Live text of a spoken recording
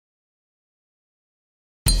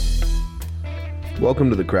Welcome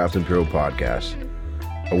to the Craft Imperial Podcast,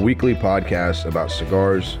 a weekly podcast about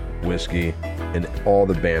cigars, whiskey, and all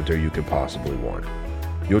the banter you could possibly want.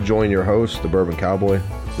 You'll join your host, the Bourbon Cowboy,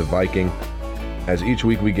 the Viking, as each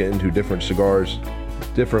week we get into different cigars,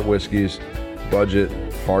 different whiskeys, budget,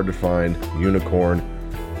 hard to find, unicorn,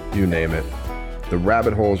 you name it. The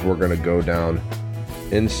rabbit holes we're going to go down,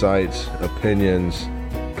 insights, opinions,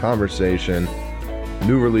 conversation,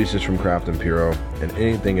 new releases from Craft Imperial, and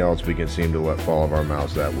anything else we can seem to let fall of our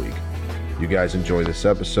mouths that week. You guys enjoy this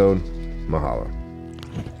episode. Mahalo.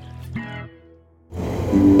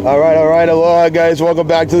 All right. Aloha, guys. Welcome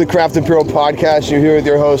back to the Craft Imperial Podcast. You're here with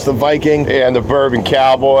your host, the Viking. And the Bourbon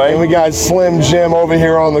Cowboy. And we got Slim Jim over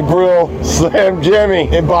here on the grill. Slim Jimmy.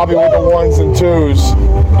 And Bobby with the ones and twos.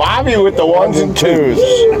 Bobby with the ones and twos.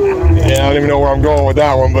 Yeah, I don't even know where I'm going with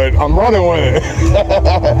that one, but I'm running with it.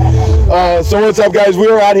 So what's up, guys? We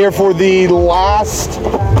are out here for the last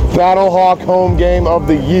Battlehawk home game of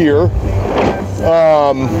the year.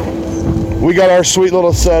 We got our sweet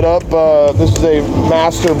little setup. This is a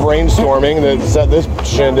master brainstorming that set this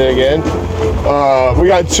shindig in. We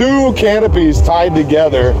got two canopies tied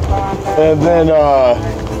together and then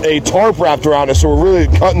a tarp wrapped around us, so we're really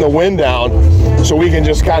cutting the wind down so we can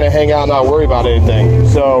just kind of hang out and not worry about anything.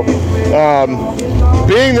 So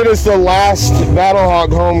being that it's the last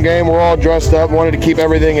Battlehawk home game, we're all dressed up, wanted to keep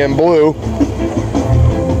everything in blue.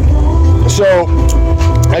 So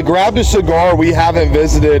I grabbed a cigar we haven't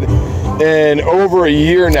visited in over a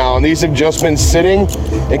year now, and these have just been sitting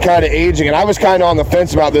and kind of aging, and I was kind of on the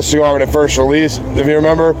fence about this cigar when it first released, if you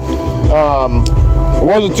remember. I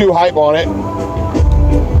wasn't too hype on it,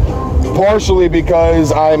 partially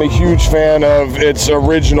because I'm a huge fan of its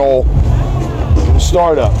original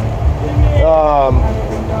startup.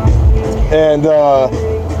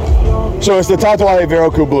 So it's the Tatuaje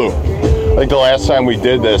Verocu Blue. I think the last time we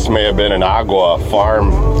did this may have been an Agua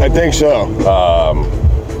Farm. I think so.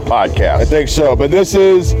 Podcast. I think so, but this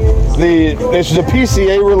is a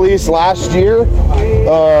PCA release last year,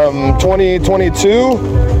 2022,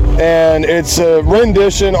 and it's a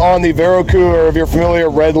rendition on the Verocu, or if you're familiar,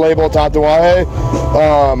 red label Tatuaje.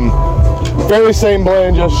 Very same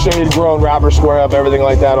blend, just shade grown, wrapper square up, everything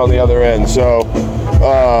like that on the other end. So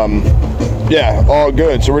yeah, all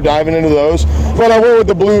good. So we're diving into those. But I went with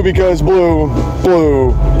the blue because blue.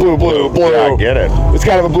 Yeah, I get it. It's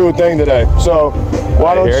kind of a blue thing today. So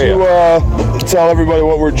why don't you tell everybody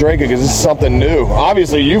what we're drinking, because this is something new.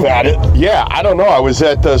 Obviously, you've had it. Yeah, I don't know. I was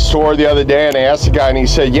at the store the other day and I asked the guy and he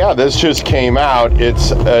said, yeah, this just came out.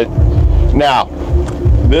 It's now,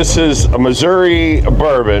 this is a Missouri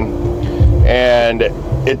bourbon, and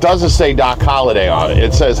it doesn't say Doc Holliday on it.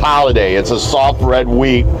 It says Holiday. It's a soft red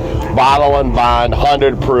wheat, bottle and bond,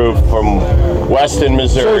 100 proof from Weston,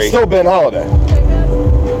 Missouri. So it's still Ben Holiday.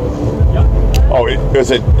 Oh,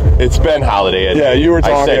 it's Ben Holiday. Yeah, you were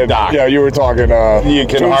talking. I said Doc. Yeah, you were talking. You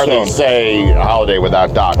can hardly say Holiday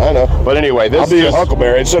without Doc. I know. But anyway, this I'll be a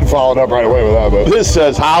Huckleberry. It should have followed up right away with that. But this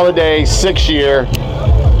says Holiday, 6-year,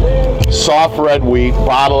 soft red wheat,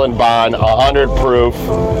 bottle and bond, 100 proof.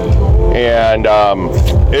 And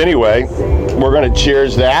anyway, we're gonna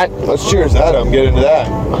cheers that. Let's cheers that up and get into that.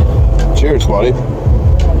 Cheers, buddy.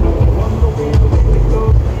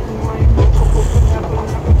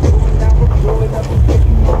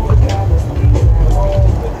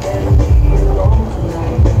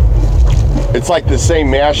 It's like the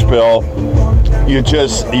same mash bill. You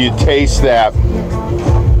taste that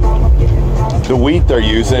the wheat they're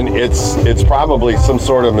using. It's probably some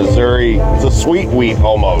sort of Missouri. It's a sweet wheat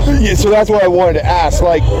almost. Yeah, so that's what I wanted to ask.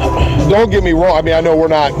 Like, don't get me wrong. I mean, I know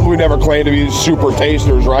we never claim to be super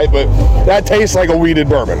tasters, right? But that tastes like a wheated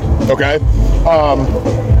bourbon. Okay.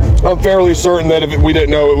 I'm fairly certain that if we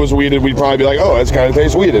didn't know it was wheated, we'd probably be like, oh, that's kind of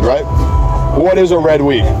tastes wheated, right? What is a red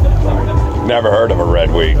wheat? Never heard of a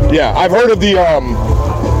red wheat. Yeah, I've heard of the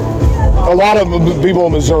a lot of people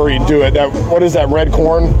in Missouri do it. What is that, red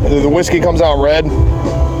corn? The whiskey comes out red. You know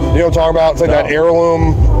what I'm talking about? It's like that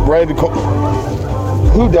heirloom red.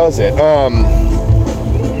 Who does it?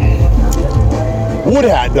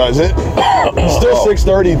 Woodhat does it. Still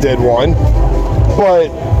 630 did one.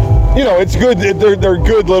 But you know, it's good. They're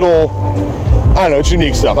good little. I don't know. It's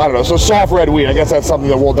unique stuff. I don't know. So soft red wheat. I guess that's something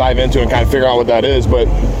that we'll dive into and kind of figure out what that is. But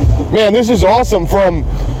man, this is awesome from,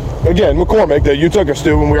 again, McCormick, that you took us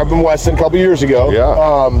to when we were up in Weston a couple years ago.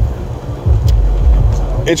 Yeah.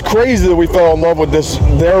 It's crazy that we fell in love with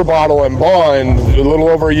their bottle and bond a little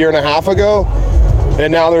over a year and a half ago,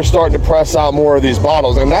 and now they're starting to press out more of these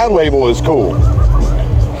bottles, and that label is cool.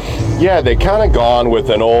 Yeah, they kind of gone with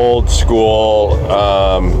an old school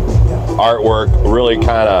artwork, really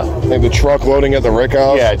kind of. Like the truck loading at the Rick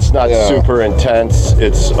House. Yeah, it's not super intense.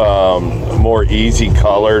 It's more easy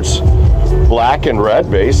colors, black and red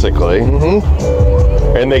basically.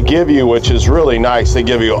 And they give you, which is really nice, they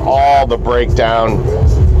give you all the breakdown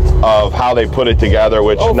of how they put it together,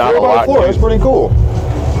 which not a lot. That's pretty cool.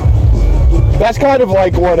 That's kind of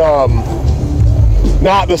like what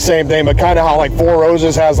not the same thing, but kind of how like Four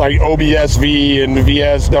Roses has like OBSV and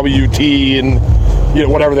VSWT and you know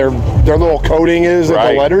whatever their little coding is in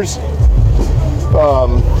the letters.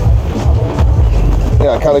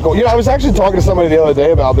 Yeah, kind of cool. You know, I was actually talking to somebody the other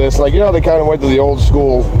day about this. Like, you know, they kind of went to the old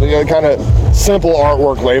school, kind of simple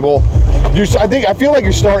artwork label. I feel like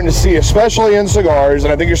you're starting to see, especially in cigars,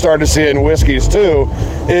 and I think you're starting to see it in whiskeys too,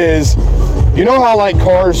 is, you know how like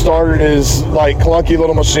cars started as like clunky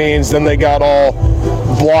little machines, then they got all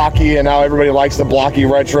blocky, and now everybody likes the blocky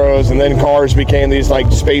retros, and then cars became these like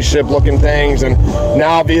spaceship looking things, and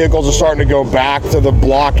now vehicles are starting to go back to the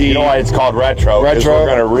blocky. You know why it's called retro? Because we're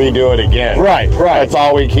going to redo it again. Right. That's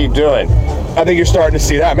all we keep doing. I think you're starting to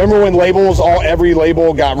see that. Remember when every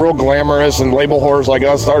label got real glamorous and label whores like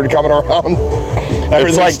us started coming around?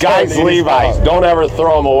 It's like guys, Levi's, don't ever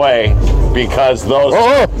throw them away because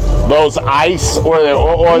those ice or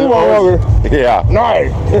yeah.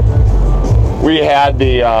 No. We had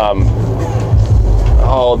the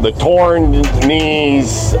torn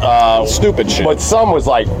knees, stupid shit. But some was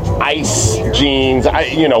like ice jeans,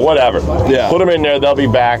 whatever. Yeah. Put them in there, they'll be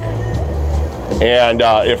back. And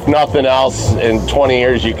if nothing else, in 20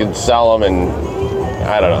 years you can sell them, and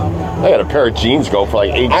I don't know. I had a pair of jeans go for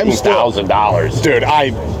like $18,000. Dude,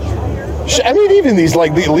 I mean, even these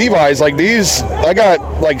like the Levi's, like these, I got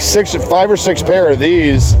like 5 or 6 pair of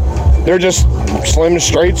these. They're just slim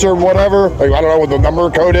straights or whatever. Like, I don't know what the number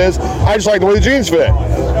code is. I just like the way the jeans fit.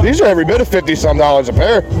 These are every bit of $50-some a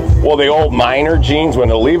pair. Well, the old miner jeans, when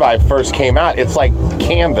the Levi first came out, it's like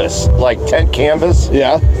canvas, like tent canvas.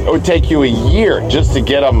 Yeah. It would take you a year just to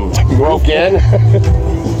get them broke in.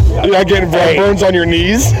 You're not getting burns on your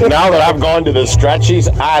knees? Now that I've gone to the stretchies,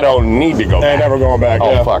 I don't need to go back. Never going back.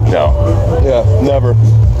 Oh, fuck no. Yeah, never.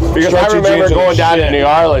 Because I remember going down to New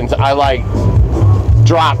Orleans, I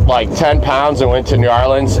dropped like 10 pounds and went to New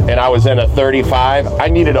Orleans, and I was in a 35. I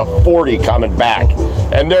needed a 40 coming back,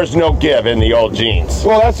 and there's no give in the old jeans.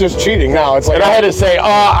 Well, that's just cheating now. It's like, and I had to say,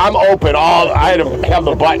 I'm open. I had to have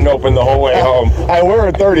the button open the whole way home. I wear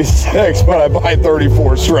a 36, but I buy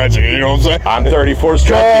 34 stretchy. You know what I'm saying? I'm 34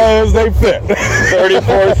 stretchy. Because they fit.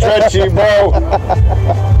 34 stretchy, bro.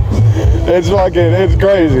 It's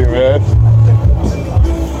crazy, man.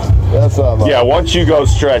 That's yeah, once you go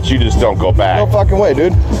stretch, you just don't go back. No fucking way,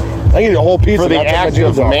 dude. I need a whole pizza. For the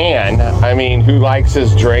active man, I mean, who likes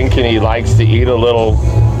his drink and he likes to eat a little,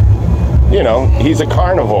 he's a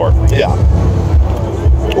carnivore. Yeah.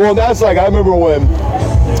 Well, that's like, I remember when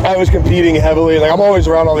I was competing heavily, like I'm always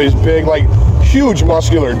around all these big, like huge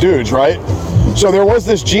muscular dudes, right? So there was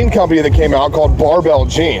this jean company that came out called Barbell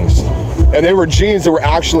Jeans. And they were jeans that were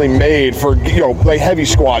actually made for, like heavy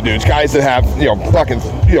squat dudes, guys that have, fucking,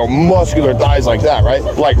 muscular thighs like that, right?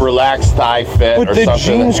 Like relaxed thigh fit but or the something.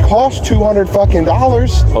 jeans cost $200 fucking.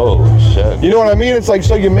 Oh shit! You know what I mean? It's like,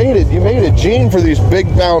 so you made a jean for these big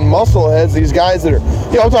bound muscle heads, these guys that are,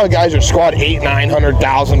 I'm talking guys that squat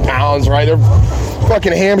 800,000-900,000 pounds, right? Their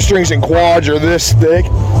fucking hamstrings and quads are this thick,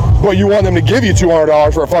 but you want them to give you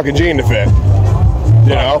 $200 for a fucking jean to fit.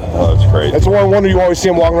 Oh, that's crazy. That's the one wonder you always see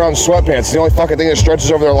them walking around in sweatpants. It's the only fucking thing that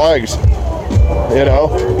stretches over their legs.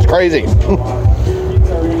 It's crazy.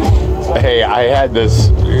 Hey, I had this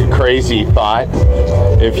crazy thought.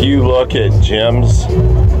 If you look at Jim's,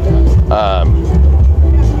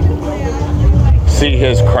 see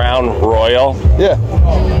his Crown Royal? Yeah.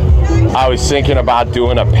 I was thinking about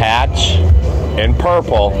doing a patch in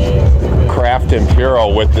purple, Craft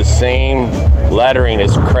Imperial, with the same lettering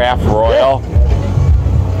as Craft Royal. Yeah.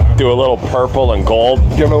 Do a little purple and gold.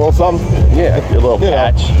 Give him a little something? Yeah, a little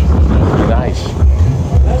patch. Nice.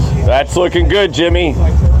 That's looking good, Jimmy.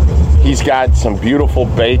 He's got some beautiful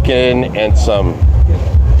bacon and some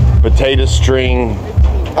potato string.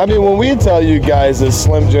 I mean, when we tell you guys that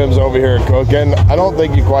Slim Jim's over here cooking, I don't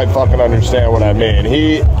think you quite fucking understand what I mean.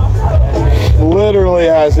 He literally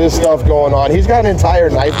has this stuff going on. He's got an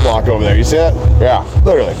entire knife block over there. You see that? Yeah.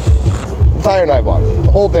 Literally. Entire knife block.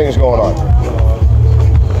 The whole thing's going on.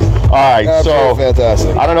 All right, absolutely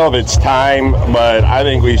fantastic. I don't know if it's time, but I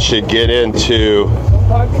think we should get into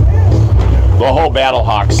the whole Battle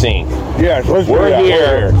Hawk scene. Yeah, we're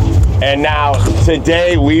here, and now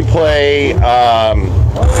today we play the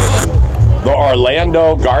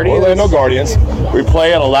Orlando Guardians. Orlando Guardians. We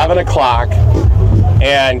play at 11 o'clock,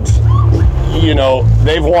 and you know,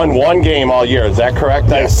 they've won one game all year. Is that correct?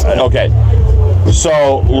 Yes. Okay.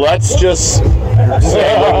 So let's just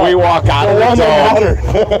say when we walk out of the dome.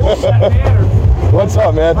 What's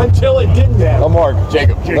up, man? Until it didn't matter. I'm Mark.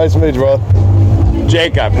 Jacob. Nice to meet you, brother.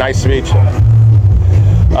 Jacob, nice to meet you.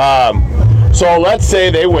 So let's say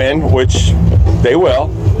they win, which they will.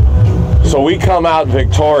 So we come out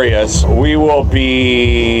victorious. We will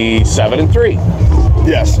be 7-3.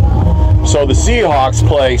 Yes. So the Seahawks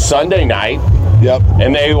play Sunday night. Yep.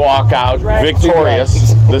 And they walk out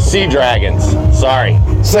victorious. The Sea Dragons. Sorry.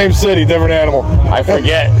 Same city, different animal. I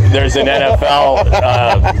forget there's an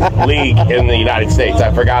NFL league in the United States.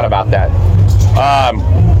 I forgot about that.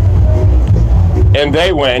 And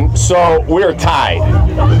they win. So we're tied.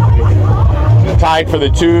 Tied for the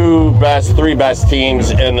three best teams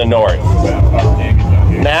in the North.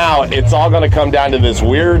 Now it's all going to come down to this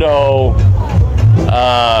weirdo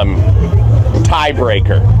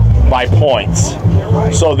tiebreaker by points.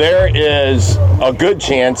 So there is a good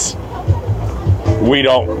chance we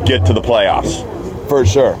don't get to the playoffs. For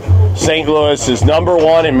sure. St. Louis is number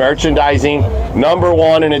one in merchandising, number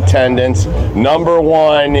one in attendance, number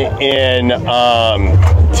one in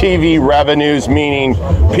TV revenues, meaning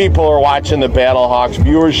people are watching the Battlehawks.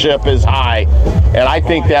 Viewership is high. And I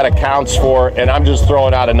think that accounts for, and I'm just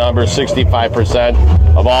throwing out a number, 65%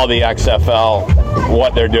 of all the XFL,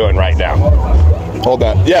 what they're doing right now. Hold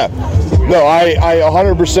that. Yeah. No, I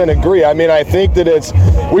 100% agree. I mean, I think that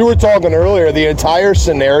we were talking earlier, the entire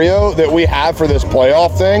scenario that we have for this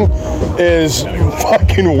playoff thing is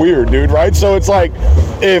fucking weird, dude, right? So it's like,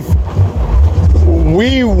 if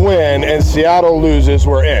we win and Seattle loses,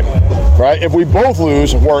 we're in, right? If we both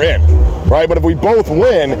lose, we're in, right? But if we both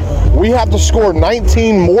win, we have to score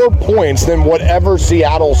 19 more points than whatever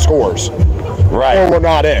Seattle scores. Right. Or we're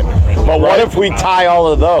not in. But what if we tie all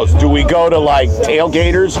of those? Do we go to like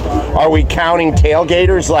tailgaters? Are we counting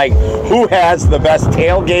tailgaters? Like, who has the best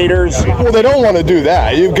tailgaters? Well, they don't want to do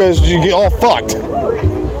that because you get all fucked.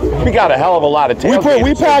 We got a hell of a lot of tailgaters.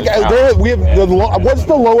 What's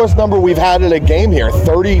the lowest number we've had at a game here?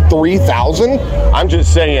 33,000? I'm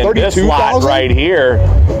just saying, this lot 32,000? right here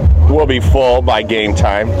will be full by game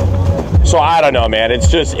time. So I don't know, man. It's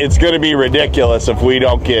going to be ridiculous if we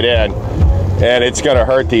don't get in. And it's going to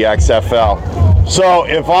hurt the XFL. So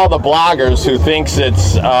if all the bloggers who thinks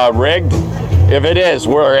it's rigged, if it is,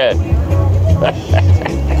 we're in.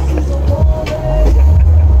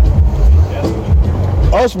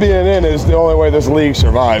 Us being in is the only way this league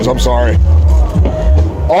survives. I'm sorry.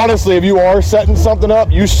 Honestly, if you are setting something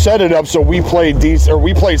up, you set it up so we play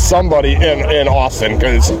we play somebody in Austin,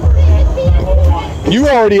 because you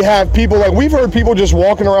already have people, like, we've heard people just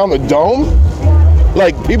walking around the dome,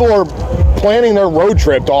 like people are planning their road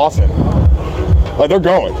trip to Austin. Like, they're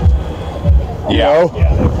going. You know?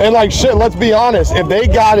 And like, shit, let's be honest, if they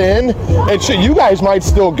got in, and shit, you guys might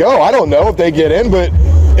still go. I don't know if they get in, but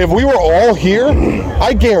if we were all here,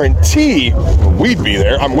 I guarantee we'd be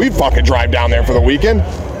there. I mean, we'd fucking drive down there for the weekend.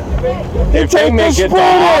 If they make it to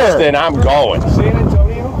Austin, I'm going. San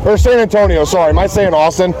Antonio? Or San Antonio, sorry. Am I saying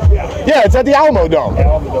Austin? Yeah, it's at the Alamo Dome.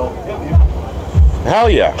 Hell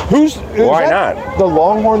yeah. Why not? The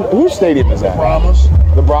Longhorn, whose stadium is that? Promise.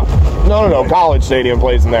 No. College Stadium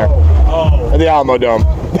plays in there. Oh. At the Alamo Dome.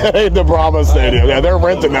 The Brahma Stadium. Yeah, they're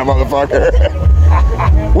renting that motherfucker.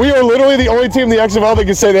 We are literally the only team in the XFL that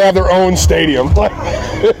can say they have their own stadium.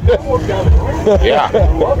 Yeah.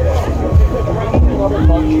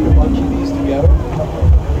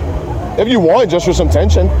 If you want, just for some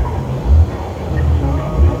tension.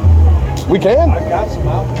 We can. I've got some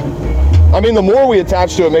out there. I mean, the more we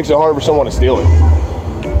attach to it, makes it harder for someone to steal it.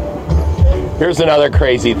 Here's another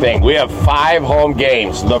crazy thing. We have 5 home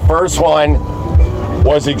games. The first one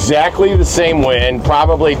was exactly the same wind,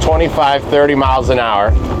 probably 25, 30 miles an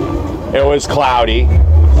hour. It was cloudy.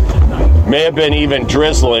 May have been even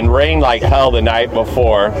drizzling, rained like hell the night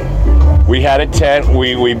before. We had a tent,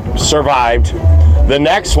 we survived. The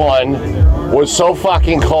next one was so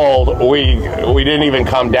fucking cold, we didn't even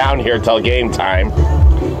come down here till game time.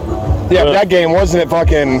 Yeah, but that game, wasn't it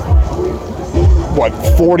fucking, what,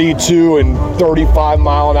 42 and 35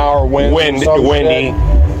 mile an hour winds? Windy.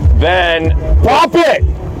 Shit? Then Pop it!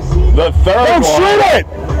 the third Don't one. shoot it!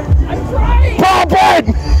 Pop it!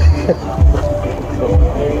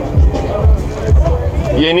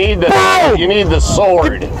 You need Boom! the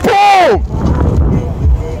sword. Boom!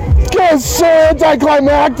 It's so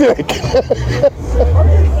anticlimactic.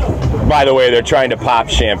 By the way, they're trying to pop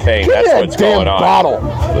champagne. Give me That's that what's damn going on. bottle.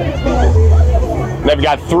 They've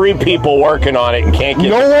got 3 people working on it and can't get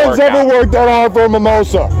No the one's cork ever out. worked that hard for a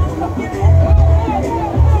mimosa.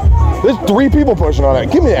 There's 3 people pushing on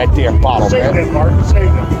that. Give me that damn bottle, Save man. it, Martin. Save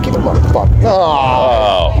it. Give it, motherfucker.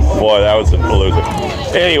 Oh. Oh, boy, that was a loser.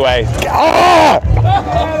 Anyway, Ah!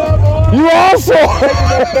 You also.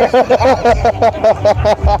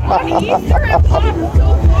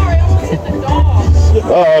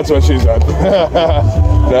 Oh, that's what she said.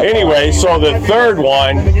 anyway, so the third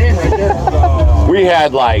one, we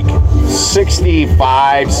had like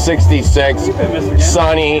 65, 66,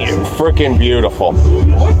 sunny, freaking beautiful.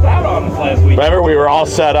 Remember, we were all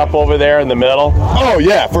set up over there in the middle? Oh,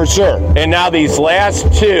 yeah, for sure. And now these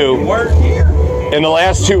last two, in the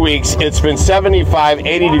last 2 weeks, it's been 75,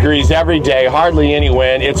 80 degrees every day, hardly any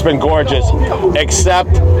wind. It's been gorgeous, except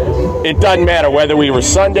it doesn't matter whether we were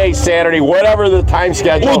Sunday, Saturday, whatever the time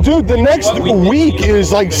schedule. Well, dude, the next week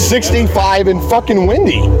is like 65 and fucking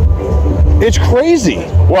windy. It's crazy.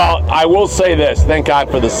 Well, I will say this. Thank God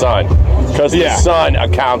for the sun, because the sun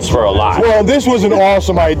accounts for a lot. Well, this was an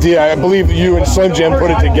awesome idea. I believe you and Slim Jim put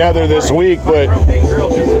it together this week, but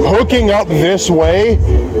hooking up this way,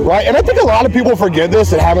 right? And I think a lot of people forget this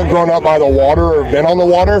that haven't grown up by the water or been on the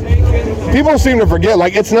water. People seem to forget,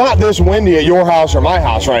 like, it's not this windy at your house or my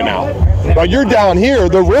house right now. Like, you're down here,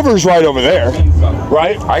 the river's right over there,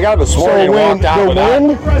 right? I got to swear So you when walked out the without.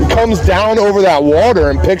 wind comes down over that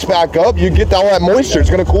water and picks back up, you get all that moisture. It's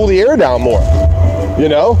going to cool the air down more, you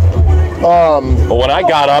know? But when I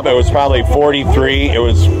got up, it was probably 43. It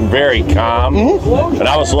was very calm. And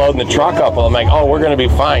I was loading the truck up. I'm like, oh, we're going to be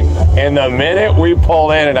fine. And the minute we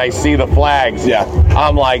pull in and I see the flags,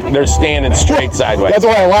 I'm like, they're standing straight sideways. That's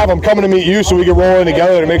why I laugh. I'm coming to meet you so we can roll in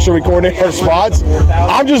together to make sure we coordinate our spots.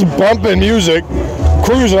 I'm just bumping music,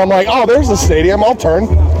 cruising. I'm like, oh, there's the stadium. I'll turn.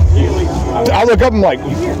 I look up. I'm like,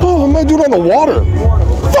 oh, what am I doing on the water?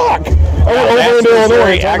 Fuck. I went over into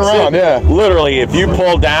Illinois and turned around. Yeah. Literally, if you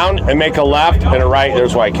pull down and make a left and a right,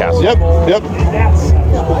 there's White Castle. Yep.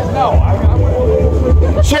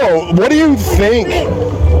 So, what do you think?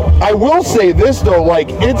 I will say this though, like,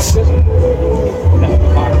 it's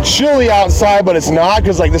chilly outside, but it's not,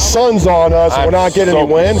 because like the sun's on us and we're not getting any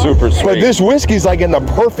wind. Super sweet. But this whiskey's like in the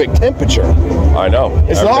perfect temperature. I know.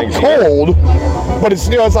 It's not cold, but it's,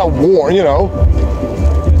 you know, it's not warm, you know.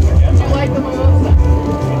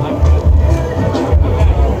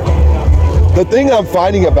 The thing I'm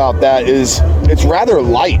finding about that is it's rather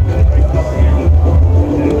light.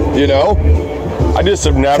 You know? I just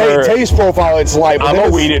have never. Taste profile, it's light. But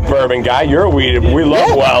I'm a weeded bourbon guy. You're a weeded. We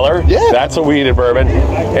love Weller. Yeah. That's a weeded bourbon.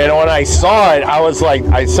 And when I saw it, I was like,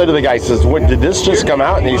 I said to the guy, says, "What, did this just come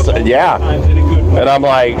out?" And he said, "Yeah." And I'm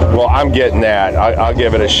like, well, I'm getting that. I'll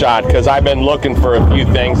give it a shot, because I've been looking for a few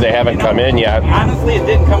things. They haven't come in yet. Honestly, it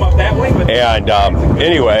didn't come up that way. But And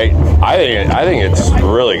anyway, I think it's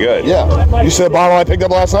really good. Yeah. You said the bottle I picked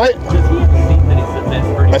up last night?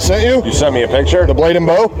 I sent you? You sent me a picture? The Blade and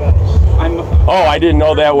Bow? Oh, I didn't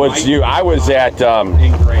know that was you. I was at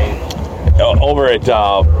over at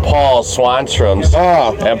Paul Swanstrom's,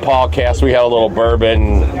 and Paul Cass. We had a little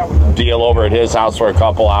bourbon deal over at his house for a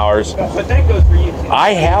couple hours. but that goes for you.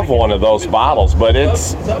 I have one of those bottles, but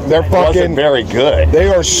They're fucking wasn't very good. They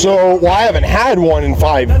are so. Well, I haven't had one in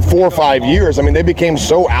 4 or 5 years. I mean, they became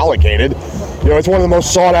so allocated. You know, it's one of the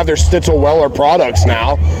most sought after Stitzel Weller products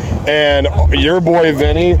now. And your boy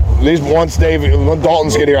Vinny, once when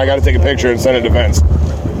Dalton's get here, I got to take a picture and send it to Vince.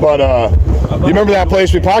 But you remember that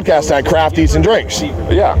place we podcast at, Craft Eats and Drinks?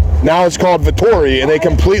 Yeah. Now it's called Vittori, and they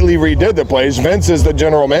completely redid the place. Vince is the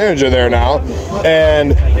general manager there now.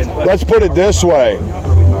 And let's put it this way.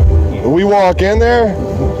 We walk in there,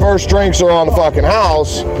 first drinks are on the fucking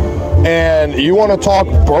house, and you want to talk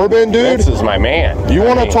bourbon, dude? This is my man. You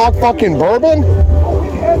want to talk fucking bourbon?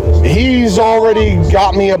 He's already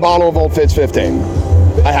got me a bottle of Old Fitz 15.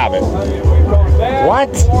 I have it. What?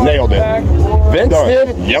 Nailed it. Vince Done.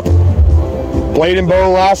 did? Yep. Blade and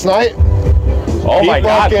Bow last night. Oh my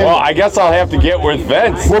God! Well, I guess I'll have to get with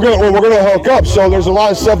Vince. We're gonna hook up. So there's a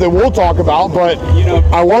lot of stuff that we'll talk about, but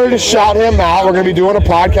I wanted to shout him out. We're gonna be doing a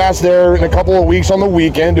podcast there in a couple of weeks on the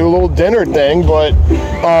weekend, do a little dinner thing. But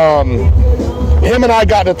him and I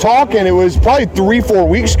got to talking. It was probably 3-4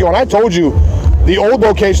 weeks ago, and I told you the old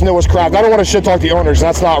location that was craft. I don't want to shit talk the owners.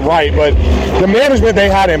 That's not right. But the management they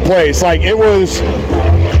had in place, like, it was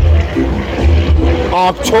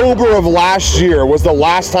October of last year was the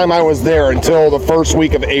last time I was there until the first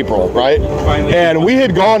week of April, right? And we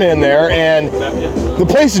had gone in there, and the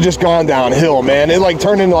place had just gone downhill, man. It like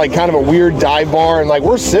turned into like kind of a weird dive bar, and like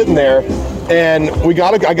we're sitting there, and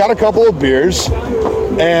I got a couple of beers,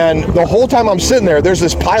 and the whole time I'm sitting there, there's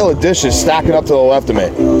this pile of dishes stacking up to the left of me,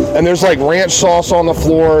 and there's like ranch sauce on the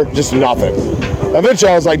floor, just nothing.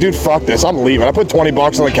 Eventually, I was like, dude, fuck this. I'm leaving. I put 20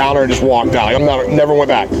 bucks on the counter and just walked out. Never went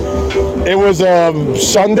back. It was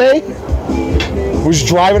Sunday. Was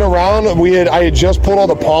driving around. I had just pulled all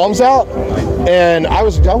the palms out, and I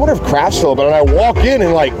wonder if Craft's still open. And I walk in,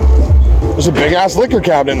 and like, there's a big ass liquor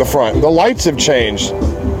cabinet in the front. The lights have changed.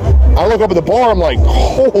 I look up at the bar. I'm like,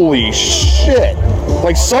 holy shit!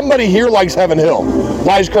 Like somebody here likes Heaven Hill.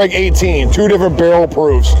 Lige Craig 18, 2 different barrel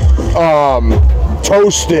proofs.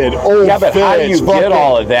 Toasted, old Yeah, but how do you Fitz, get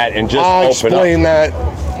all of that and just I'll open up? explain that.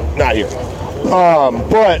 Not here.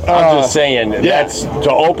 But I'm just saying, that's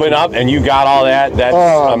to open up and you got all that.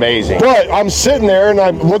 That's amazing. But I'm sitting there and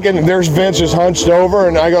I'm looking. There's Vince just hunched over,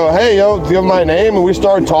 and I go, "Hey, yo, do you have my name?" And we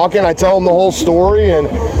start talking. I tell him the whole story, and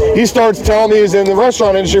he starts telling me he's in the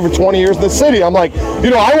restaurant industry for 20 years in the city. I'm like,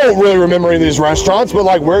 I won't really remember any of these restaurants, but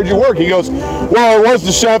like, where'd you work? He goes, "Well, I was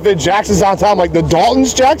the chef at Jackson's downtown." I'm like, "The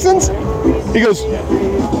Dalton's Jackson's?" He goes,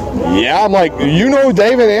 "Yeah." I'm like, "You know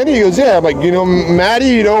Dave and Andy?" He goes, "Yeah." I'm like, "You know Maddie?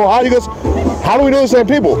 You know how?" He goes, "How do we know the same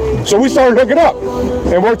people?" So we started hooking up,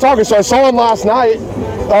 and we're talking. So I saw him last night.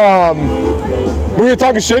 We were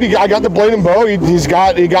talking shit. I got the blade and bow. He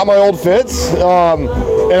got my old Fitz.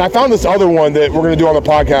 And I found this other one that we're gonna do on the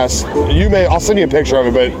podcast. I'll send you a picture of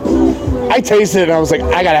it, but I tasted it and I was like,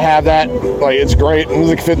 I gotta have that. Like, it's great. It was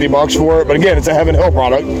like 50 bucks for it. But again, it's a Heaven Hill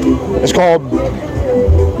product. It's called.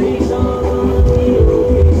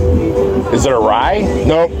 Is it a rye?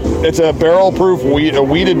 Nope. It's a barrel proof a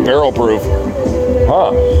weeded barrel proof.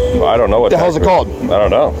 Huh. I don't know what the hell's it called? I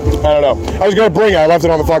don't know. I was gonna bring it. I left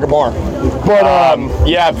it on the fucking bar. But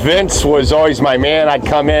yeah, Vince was always my man. I'd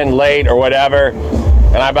come in late or whatever,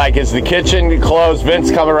 and I'd be like, "Is the kitchen closed?" Vince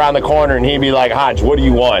come around the corner, and he'd be like, "Hodge, what do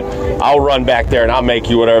you want? I'll run back there and I'll make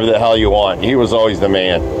you whatever the hell you want." He was always the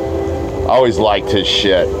man. I always liked his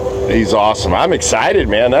shit. He's awesome. I'm excited,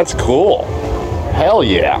 man. That's cool. Hell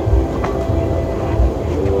yeah.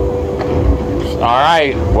 All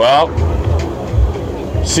right. Well,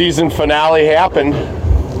 season finale happened.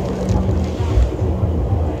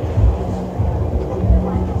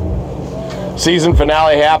 Season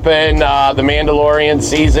finale happened. The Mandalorian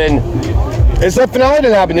season. It's the finale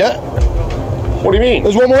didn't happen yet. What do you mean?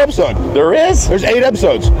 There's one more episode. There is? There's 8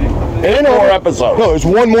 episodes. Eight more episodes. No, there's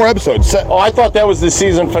one more episode. Oh, I thought that was the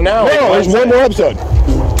season finale. No, there's one more episode.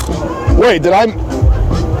 Wait,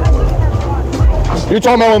 You're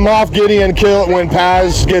talking about when Moff Gideon when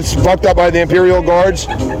Paz gets fucked up by the Imperial Guards?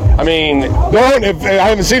 I mean, I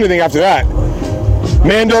haven't seen anything after that.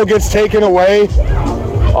 Mando gets taken away.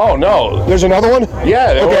 Oh no, there's another one.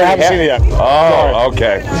 Yeah. Okay, I haven't seen it yet. Oh,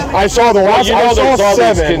 okay. I saw the last. Well, I saw there's all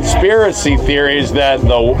 7. these conspiracy theories that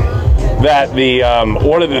the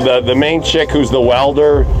main chick who's the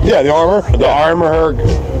welder. Yeah, the armor.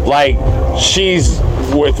 Like she's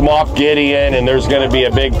with Moff Gideon, and there's going to be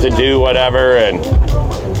a big to-do, whatever. And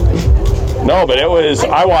no, but I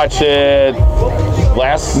watched it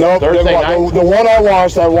last Thursday night. The one I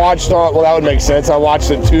watched on. Well, that would make sense. I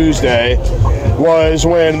watched it Tuesday. Was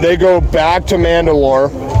when they go back to Mandalore.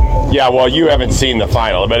 Yeah, well, you haven't seen the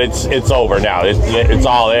final, but it's over now. It's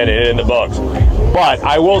all in the books. But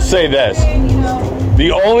I will say this: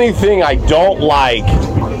 the only thing I don't like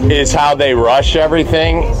is how they rush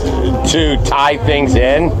everything to tie things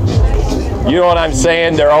in. You know what I'm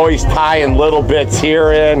saying? They're always tying little bits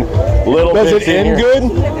here in, little Does bits it in end here. good?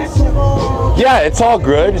 Yeah, it's all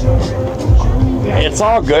good. It's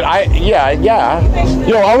all good. Yeah.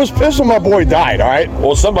 Yo, I was pissed when my boy died, all right?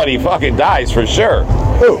 Well, somebody fucking dies for sure.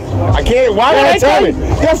 Who? I can't. Why would I tell me?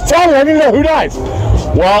 Just tell me. I need to know who dies.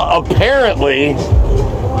 Well, apparently,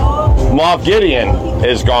 Moff Gideon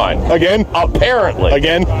is gone. Again? Apparently.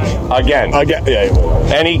 Again. Yeah.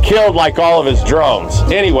 And he killed like all of his drones.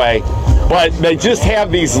 Anyway, but they just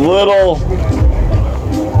have these little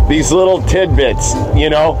tidbits,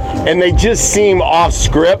 and they just seem off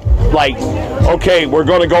script. Like, okay, we're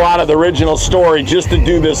going to go out of the original story just to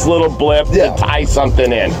do this little blip to tie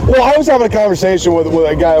something in. Well, I was having a conversation with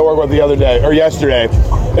a guy I worked with yesterday,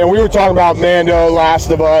 and we were talking about Mando, Last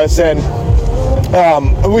of Us, and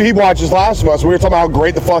he watches Last of Us. We were talking about how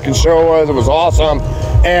great the fucking show was. It was awesome.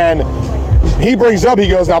 And he brings up, he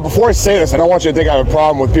goes, now, before I say this, I don't want you to think I have a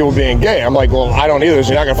problem with people being gay. I'm like, well, I don't either,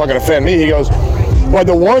 so you're not going to fucking offend me. He goes, but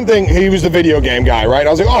the one thing, he was the video game guy, right? I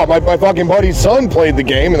was like, oh, my fucking buddy's son played the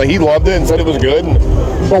game, and he loved it and said it was good.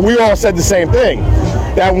 But we all said the same thing.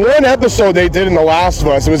 That one episode they did in The Last of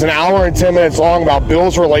Us, it was an hour and 10 minutes long about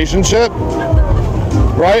Bill's relationship,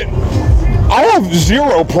 right? I have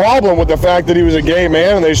zero problem with the fact that he was a gay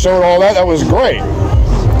man and they showed all that. That was great.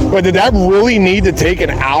 But did that really need to take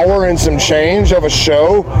an hour and some change of a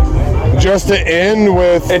show just to end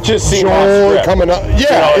with It just seemed Joel off script. coming up.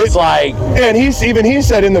 Yeah, it's like, and he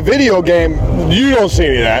said in the video game, you don't see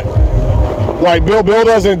any of that. Like Bill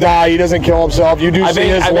doesn't die, he doesn't kill himself. You do see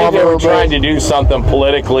his I think lover. they were trying to do something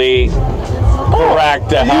politically correct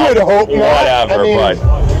to You help, would hope not. whatever. I mean, but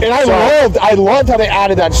and I loved how they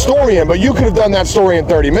added that story in, but you could have done that story in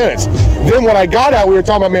 30 minutes. Then when I got out, we were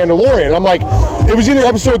talking about Mandalorian, and I'm like, it was either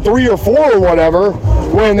episode 3 or 4 or whatever,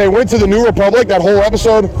 when they went to the New Republic, that whole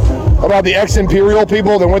episode about the ex-Imperial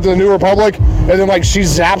people that went to the New Republic, and then like she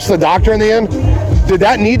zaps the doctor in the end. Did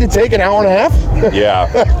that need to take an hour and a half?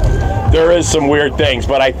 yeah. There is some weird things,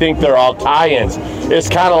 but I think they're all tie-ins. It's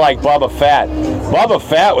kind of like Boba Fett. Boba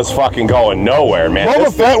Fett was fucking going nowhere, man.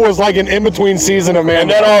 Boba Fett was like an in-between season of Mandalorian. And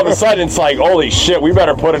then all of a sudden, it's like, holy shit, we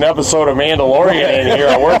better put an episode of Mandalorian in here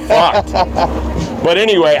or we're fucked. But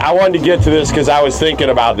anyway, I wanted to get to this because I was thinking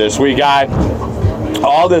about this. We got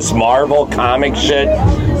all this Marvel comic shit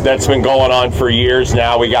that's been going on for years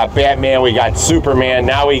now. We got Batman, we got Superman,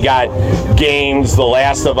 now we got games, The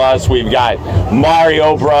Last of Us, we've got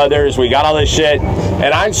Mario Brothers, we got all this shit.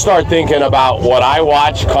 And I start thinking about what I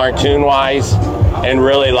watched cartoon-wise and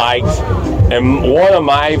really liked. And one of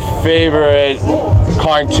my favorite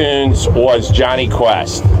cartoons was Johnny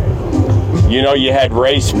Quest. You know, you had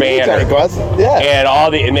Ray Spanner, Yeah.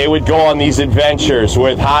 and they would go on these adventures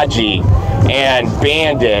with Haji and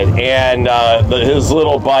Bandit and his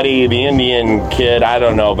little buddy, the Indian kid. I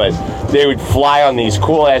don't know, but they would fly on these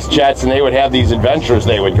cool ass jets, and they would have these adventures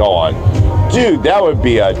they would go on. Dude, that would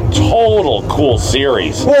be a total cool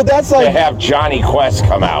series. Well, that's like to have Johnny Quest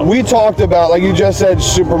come out. We talked about, like you just said,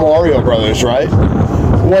 Super Mario Brothers, right?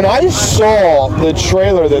 When I saw the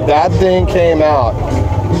trailer that thing came out,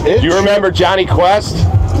 Do you remember Johnny Quest?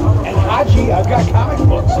 And Haji, I've got comic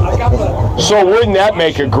books. I got the. So wouldn't that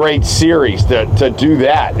make a great series to do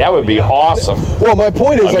that? That would be awesome. Well, my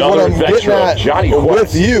point is, like, what Another I'm getting adventure of at Johnny with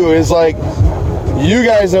Quest. you is, like, you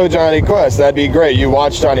guys know Johnny Quest. That'd be great. You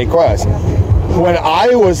watch Johnny Quest. When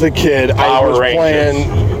I was a kid, I Power was Rangers.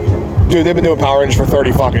 playing. Dude, they've been doing Power Rangers for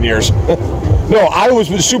 30 fucking years. No, I was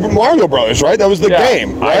with Super Mario Brothers, right? That was the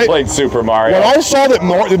game, right? I played Super Mario. When I saw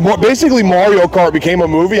that basically Mario Kart became a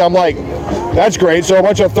movie, I'm like, that's great. So a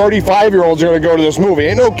bunch of 35-year-olds are going to go to this movie.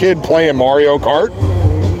 Ain't no kid playing Mario Kart.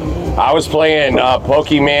 I was playing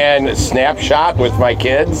Pokemon Snapshot with my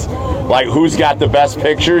kids. Like, who's got the best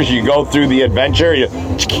pictures? You go through the adventure.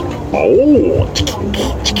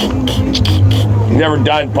 Never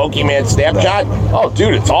done Pokemon Snapshot? Oh,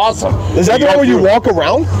 dude, it's awesome. Is that the one where you walk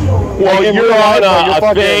around? Well, Like, you're in real on life,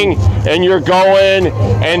 a thing, and you're going,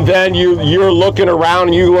 and then you're looking around,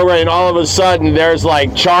 and you look, and all of a sudden there's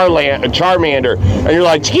like Charmander, and you're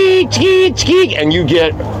like, cheek, cheek, cheek, and you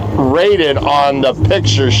get rated on the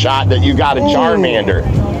picture shot that you got a Charmander.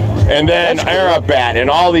 And then Arabat and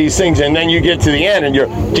all these things, and then you get to the end,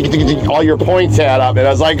 and all your points add up. And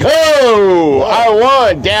I was like, "Oh, I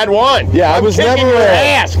won! Dad won!" Yeah, I I'm was kicking never your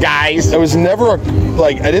ass, guys. I was never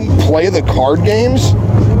I didn't play the card games,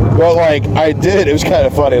 but like I did. It was kind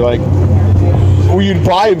of funny. Like you'd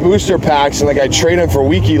buy booster packs, and like I trade them for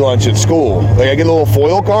Wiki lunch at school. Like I get little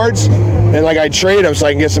foil cards, and like I trade them so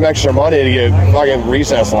I can get some extra money to get fucking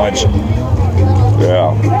recess lunch.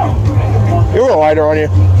 Yeah. You were a lighter on you.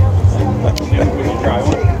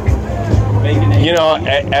 You know,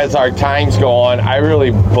 as our times go on, I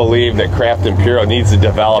really believe that Craft Imperial needs to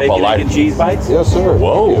develop a life. cheese bites? Yes, sir.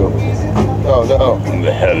 Whoa. Oh no.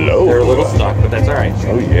 Hello. They're a little stuck, but that's all right.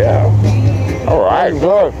 Oh yeah. All right.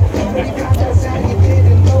 Good.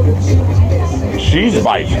 Cheese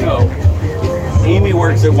bites. You know, Amy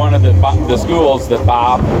works at one of the schools that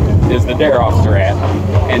Bob is the dare officer at,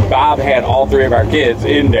 and Bob had all 3 of our kids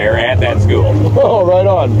in there at that school. Oh, right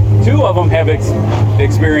on. 2 of them have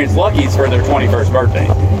experienced Luckies for their 21st birthday.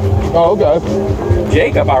 Oh, okay.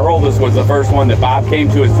 Jacob, our oldest, was the first one that Bob came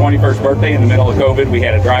to his 21st birthday in the middle of COVID. We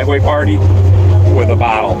had a driveway party with a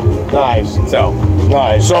bottle. Nice. So,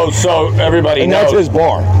 Nice. So everybody And knows that's his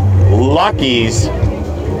bar. Lucky's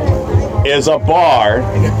is a bar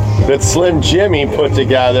that Slim Jimmy put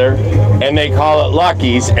together, and they call it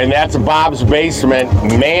Lucky's, and that's Bob's basement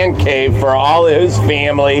man cave for all of his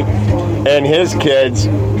family and his kids.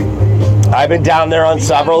 I've been down there on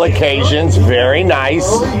several occasions. Very nice.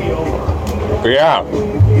 Yeah.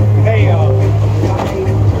 Hey,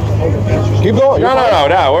 Keep going. No.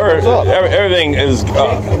 What's up? Everything is. is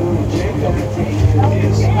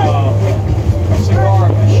cigar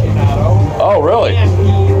aficionado. Oh, really?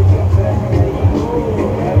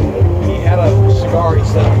 He had a cigar, he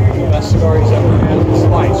said, the best cigar he's ever had in his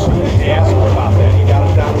life. So he asked him about that. He got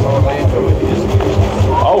it down in Orlando with his.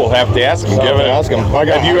 Oh, we'll have to ask him. Ask him.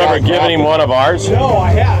 Have you ever given him one of ours? No,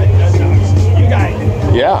 I had.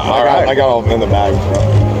 I got all in the bag.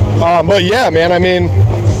 But yeah, man, I mean,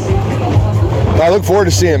 I look forward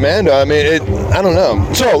to seeing Amanda. I mean, I don't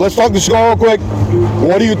know. So let's talk the cigar real quick.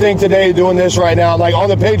 What do you think today doing this right now? Like on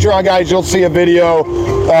the Patreon, guys, you'll see a video.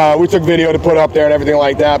 We took video to put up there and everything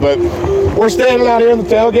like that. But we're standing out here in the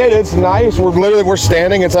tailgate. It's nice. We're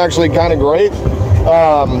standing. It's actually kind of great.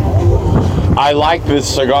 I like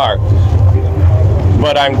this cigar,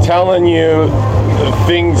 but I'm telling you,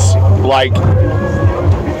 things like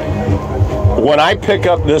when I pick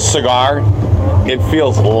up this cigar, it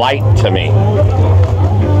feels light to me.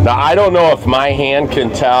 Now, I don't know if my hand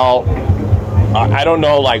can tell. I don't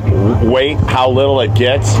know, like, weight, how little it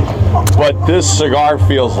gets, but this cigar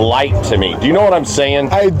feels light to me. Do you know what I'm saying?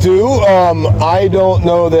 I do. I don't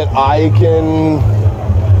know that I can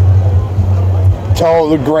tell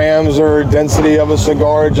the grams or density of a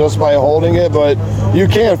cigar just by holding it, but you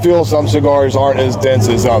can feel some cigars aren't as dense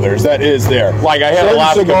as others. That is there. Like I had a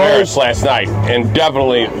lot of cigars last night, and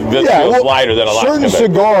definitely this feels lighter than a lot of certain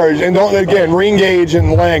cigars. And don't, again, ring gauge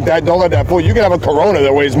and length, don't let that fool you. You can have a Corona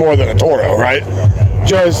that weighs more than a Toro, right?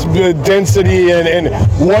 Just the density and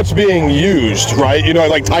what's being used, right? You know,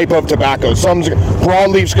 like type of tobacco. Some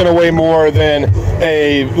broadleaf's going to weigh more than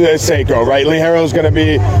a Seiko, right? Ligero's going to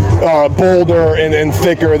be bolder and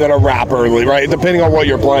thicker than a wrapper, right? Depending on what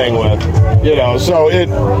you're playing with, you know. So it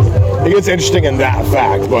gets interesting in that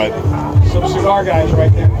fact. But Some cigar guys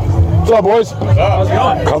right there. what's up, boys? How's it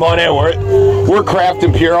going? Come on in. We're Craft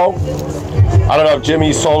and Puro. I don't know if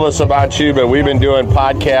Jimmy's told us about you, but we've been doing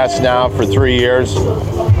podcasts now for 3 years.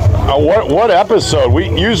 What episode? We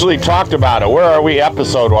usually talked about it. Where are we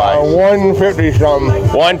episode-wise? 150 something.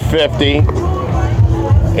 150.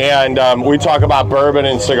 And we talk about bourbon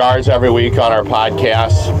and cigars every week on our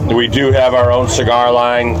podcast. We do have our own cigar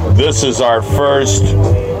line. This is our first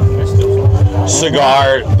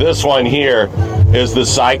cigar. This one here is the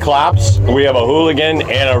Cyclops. We have a Hooligan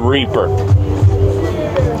and a Reaper.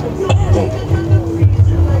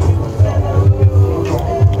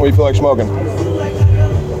 What do you feel like smoking?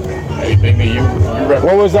 Anything that you represent.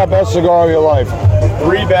 What was that best cigar of your life?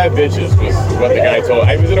 3 Bad Bitches was what the guy told.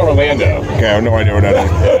 I was in Orlando. Okay, I have no idea what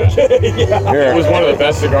that is. It was one of the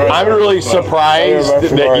best cigars. I'm really surprised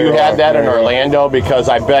that you had that in Orlando, because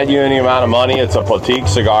I bet you any amount of money it's a Petite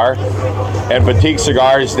cigar. And Petite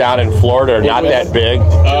cigars down in Florida are not that big.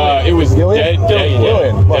 It was Gillian?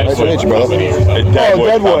 Gillian. Well, nice to meet you, brother.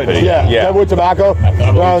 Deadwood. Yeah. Deadwood Tobacco,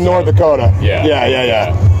 North Dakota.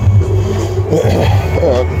 Yeah.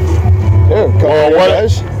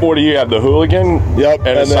 What do you have? The Hooligan? Yep.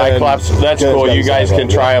 And the Cyclops? That's cool. You guys can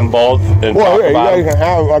try them both and well, talk you about guys them. can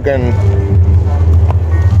have fucking.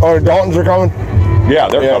 Oh, the Daltons are coming? Yeah,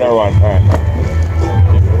 they're coming. Never mind. All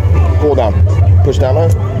right. Pull down. Push down there.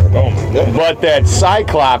 Boom. Yep. But that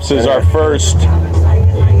Cyclops is our first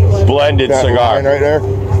blended That cigar. line right there.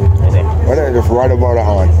 Right there, just right above the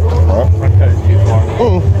line.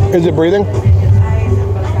 Is it breathing?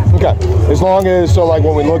 Okay. As long as, so like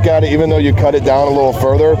when we look at it, even though you cut it down a little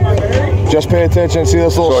further, just pay attention. See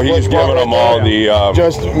this little So split he's spot giving right them all there? the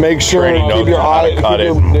just make sure, training keep notes your on how to eye, cut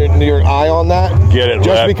keep your eye on that. Get it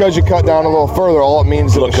Just lit. because you cut down a little further, all it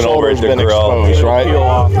means is the Looking over shoulder's at the been grill. exposed, right?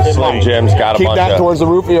 Slim Jim's got a Keep bunch that of towards the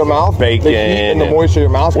roof of your mouth. bacon The heat and the moisture of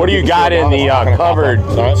your mouth. What do you got in the covered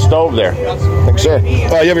stove there? Thanks, sir. You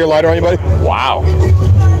have your lighter on you, buddy? Wow.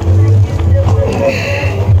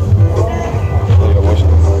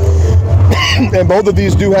 And both of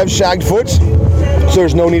these do have shagged foots, so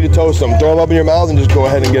there's no need to toast them. Throw them up in your mouth and just go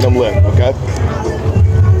ahead and get them lit, okay?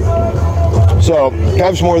 So,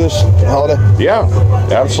 have some more of this holiday? Yeah,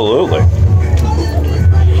 absolutely.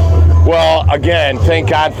 Well, again, thank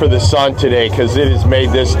God for the sun today, because it has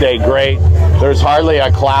made this day great. There's hardly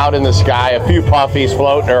a cloud in the sky, a few puffies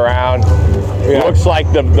floating around. Yeah. Looks like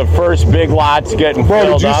the first big lot's getting Bro,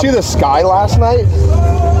 filled did you up. see the sky last night?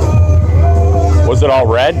 Was it all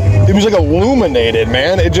red? It was like illuminated,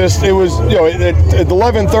 man. It was, you know, at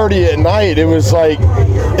 11:30 at night, it was like,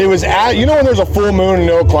 it was at, you know when there's a full moon and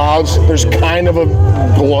no clouds, there's kind of a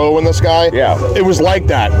glow in the sky? Yeah. It was like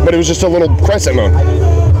that, but it was just a little crescent moon.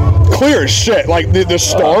 Clear as shit. Like, the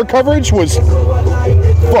star coverage was,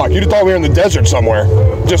 fuck, you'd have thought we were in the desert somewhere.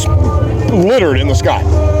 Just littered in the sky.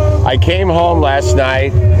 I came home last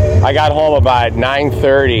night. I got home about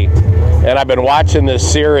 9:30. And I've been watching this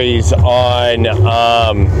series on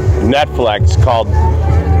Netflix called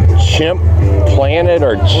Chimp Planet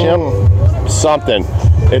or Chimp something.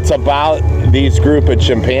 It's about these group of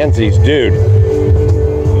chimpanzees. Dude,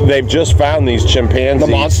 they've just found these chimpanzees.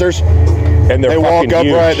 The monsters? And They walk fucking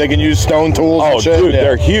huge. upright, they can use stone tools Oh, and shit. dude, Yeah.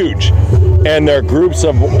 they're huge. And they're groups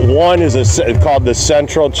of, one is called the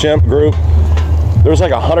Central Chimp Group. There's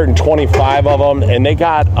like 125 of them, and they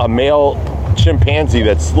got a male chimpanzee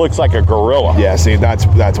that looks like a gorilla. Yeah, see, that's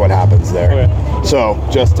what happens there. Okay. So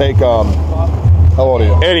just take how old are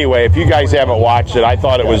you? Anyway, if you guys haven't watched it, I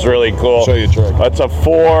thought it was really cool. Show you a trick. It's a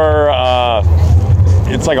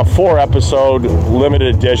it's like a 4-episode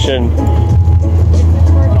limited edition. No,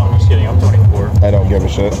 I'm just kidding. I'm 24. I don't give a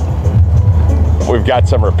shit. We've got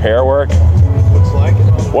some repair work. Looks like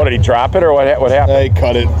it. What, did he drop it or what happened? Hey,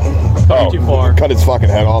 cut it. Oh, Too far. Cut its fucking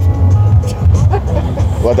head off.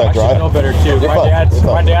 Let that I should know dry. better too. You're fine.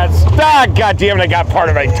 My dad's. God damn it, I got part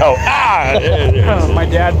of my toe. My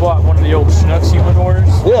dad bought one of the old Schnucks humidors.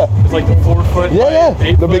 Yeah. It's like the 4 foot. Yeah. by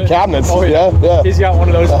 8 The big foot. cabinets. Oh, Yeah. He's got one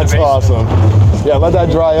of those. That's in the basement. awesome. Yeah, let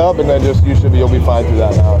that dry up, and then you'll be fine through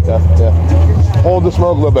that now. Yeah. Hold the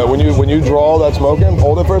smoke a little bit. When you draw that smoke in,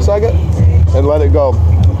 hold it for a second, and let it go.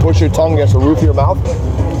 Push your tongue against the roof of your mouth,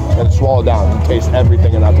 and swallow it down. You taste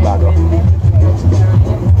everything in that tobacco.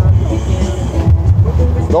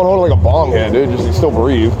 Don't hold it like a bong head, dude. Just you still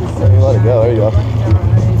breathe. And you let it go. There you go.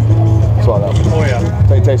 Swallow that. Oh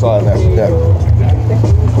yeah. Taste all that in there. Yeah.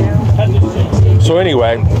 So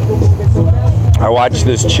anyway, I watched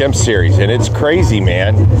this chimp series, and it's crazy,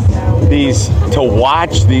 man. To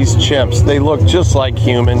watch these chimps, they look just like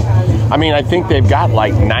human. I mean, I think they've got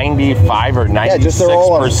like 95 or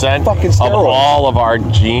 96% of all of our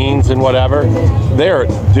genes and whatever.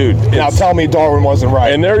 Dude. Now tell me Darwin wasn't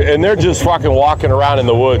right. And they're just fucking walking around in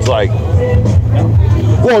the woods like.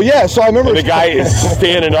 Well, yeah. So I remember The guy is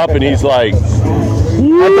standing up, and he's like.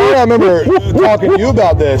 I remember talking to you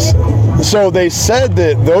about this. So they said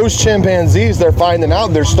that those chimpanzees, they're finding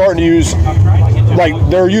out they're starting to use,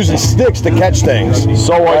 they're using sticks to catch things.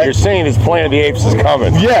 So what right? you're saying is Planet of the Apes is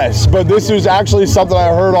coming. Yes, but this was actually something I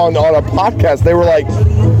heard on a podcast. They were like,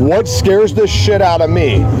 what scares the shit out of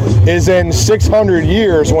me is in 600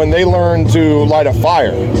 years when they learn to light a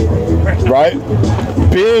fire, right?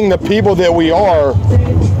 Being the people that we are,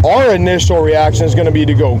 our initial reaction is going to be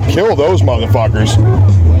to go kill those motherfuckers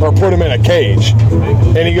or put them in a cage.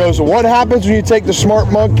 And he goes, what happens when you take the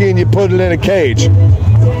smart monkey and you put it in a cage?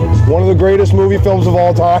 One of the greatest movie films of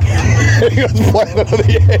all time. He goes, Planet of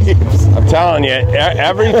the Apes. I'm telling you,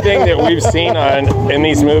 everything that we've seen in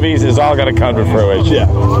these movies is all going to come to fruition.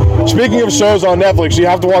 Yeah. Speaking of shows on Netflix, you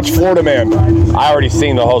have to watch Florida Man. I already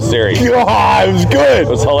seen the whole series. God, it was good. It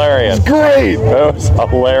was hilarious. Great. It was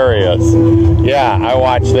hilarious. Yeah, I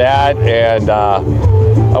watched that, and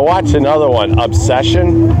I watched another one,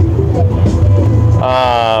 Obsession.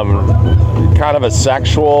 Kind of a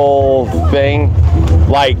sexual thing.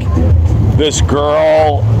 Like this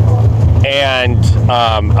girl and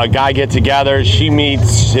a guy get together. She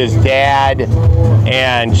meets his dad,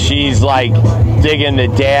 and she's like digging the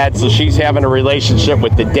dad, so she's having a relationship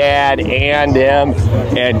with the dad and him.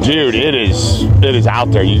 And dude, it is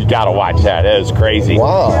out there. You gotta watch that. It is crazy.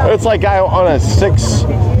 Wow. It's like on a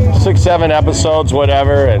 7 episodes,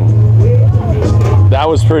 whatever, and that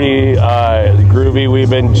was pretty groovy.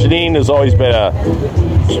 Janine has always been a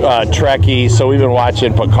Trekkie, so we've been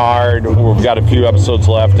watching Picard. We've got a few episodes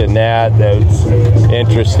left in that. That's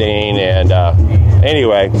interesting, and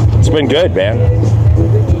anyway, it's been good, man.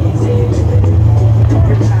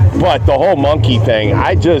 But the whole monkey thing,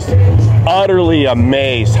 I just utterly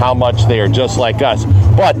amazed how much they are just like us.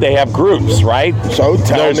 But they have groups, right? So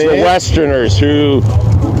There's the Westerners who,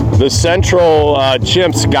 the central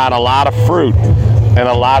chimps got a lot of fruit and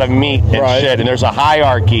a lot of meat and shit, and there's a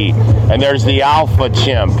hierarchy, and there's the alpha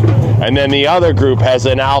chimp, and then the other group has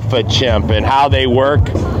an alpha chimp, and how they work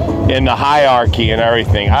in the hierarchy and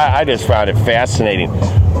everything. I just found it fascinating.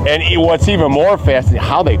 And what's even more fascinating,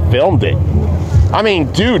 how they filmed it. I mean,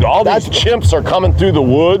 dude, all these chimps are coming through the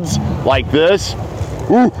woods like this,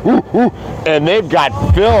 and they've got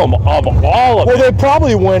film of all of it. Well, they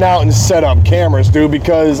probably went out and set up cameras, dude,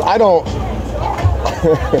 because I don't...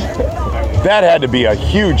 That had to be a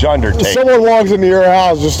huge undertaking. Someone walks into your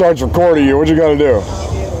house and just starts recording you. What you gonna do?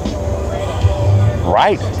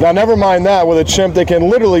 Right. Now, never mind that. With a chimp, they can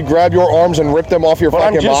literally grab your arms and rip them off your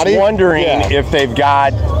fucking body. I'm just wondering if they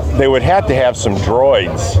would have to have some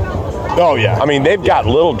droids. Oh, yeah. I mean, they've got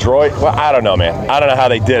little droids. Well, I don't know, man. I don't know how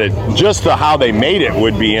they did it. Just how they made it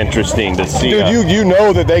would be interesting to see. Dude, you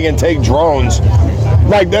know that they can take drones.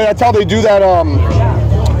 Like, that's how they do that.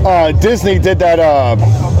 Disney did that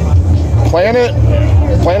Planet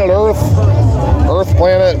Earth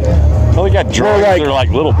Planet. Well, they got drones. They're like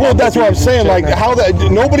little. Well, that's what I'm saying. Like how that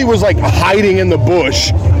nobody was like hiding in the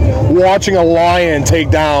bush, watching a lion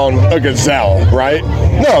take down a gazelle, right?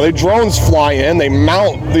 No, the drones fly in, they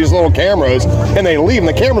mount these little cameras, and they leave. And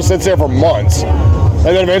the camera sits there for months.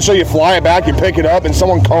 And then eventually you fly it back, you pick it up, and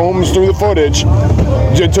someone combs through the footage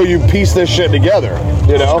until you piece this shit together,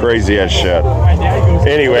 you know? Crazy as shit.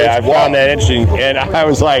 Anyway, I found that interesting, and I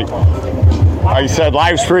was like, I said,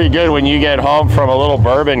 life's pretty good when you get home from a little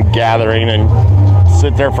bourbon gathering and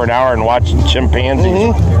sit there for an hour and watch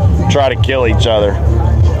chimpanzees try to kill each other.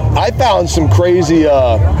 I found some crazy,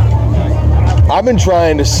 I've been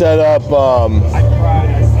trying to set up,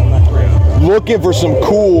 looking for some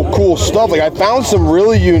cool stuff. Like I found some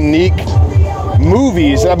really unique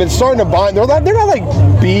movies, and I've been starting to buy. They're not like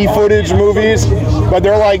B footage movies, but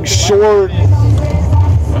they're like short.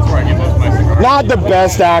 Not the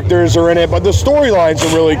best actors are in it, but the storylines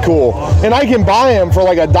are really cool, and I can buy them for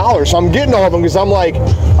like $1. So I'm getting all of them because I'm like,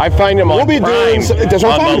 I find them on Prime, that's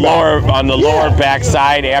what I'm on the lower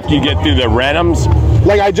backside after you get through the Renums.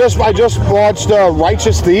 Like I just watched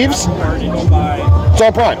Righteous Thieves. It's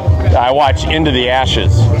on Prime. I watched Into the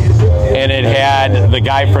Ashes, and it had the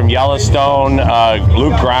guy from Yellowstone,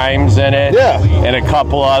 Luke Grimes, in it, and a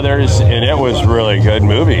couple others, and it was really good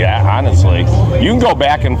movie, honestly. You can go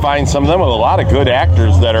back and find some of them with a lot of good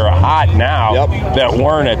actors that are hot now that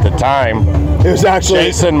weren't at the time. It was actually...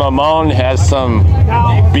 Jason Momoa has some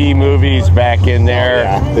B movies back in there.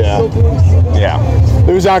 Yeah.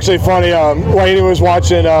 It was actually funny. Wayne was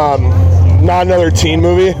watching Not Another Teen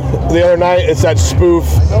Movie the other night. It's that spoof.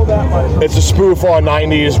 It's a spoof on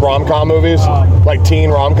 90s rom-com movies, like teen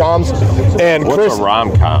rom-coms. And what's a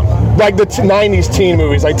rom-com? Like the 90s teen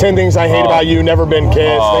movies, like 10 Things I Hate About You, Never Been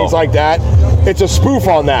Kissed, things like that. It's a spoof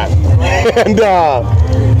on that. And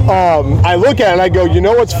I look at it and I go, you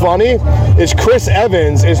know what's funny? Is Chris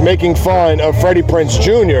Evans is making fun of Freddie Prinze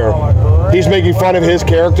Jr. He's making fun of his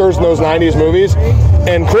characters in those 90s movies.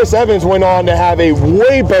 And Chris Evans went on to have a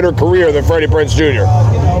way better career than Freddie Prinze Jr.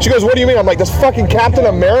 She goes, what do you mean? I'm like, that's fucking Captain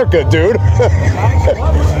America, dude.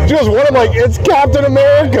 She goes, what? I'm like, it's Captain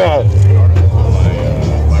America.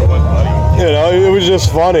 You know, it was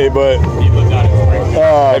just funny, but...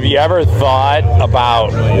 have you ever thought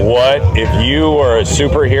about what, if you were a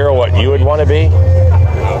superhero, what you would want to be?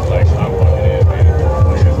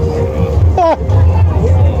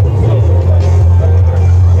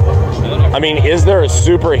 I mean, is there a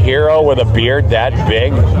superhero with a beard that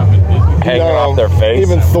big hanging off their face?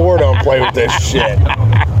 Even Thor don't play with this shit.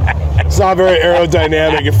 It's not very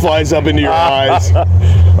aerodynamic. It flies up into your eyes.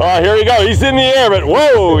 Oh, here we go. He's in the air, but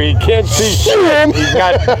whoa, he can't see shit. He's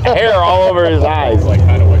got hair all over his eyes. Like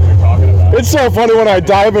kind of what you're talking about. It's so funny when I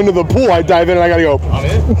dive into the pool. I dive in and I gotta go.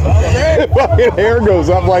 Fucking hair goes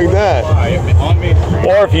up like that.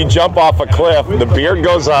 Or if you jump off a cliff, the beard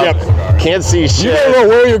goes up. Can't see shit. You don't know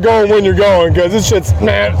where you're going when you're going because this shit's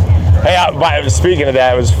man. Hey, speaking of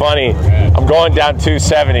that, it was funny. I'm going down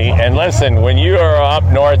 270, and listen, when you are up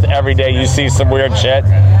north every day, you see some weird shit.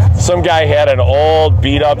 Some guy had an old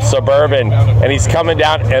beat-up Suburban, and he's coming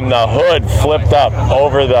down, and the hood flipped up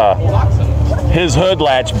over his hood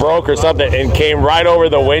latch broke or something, and came right over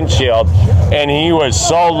the windshield. And he was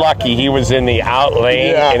so lucky he was in the out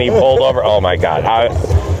lane, and he pulled over. Oh my God.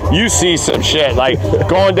 You see some shit, like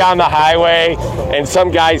going down the highway, and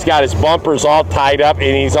some guy's got his bumpers all tied up,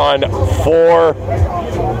 and he's on 4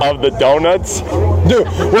 of the donuts. Dude,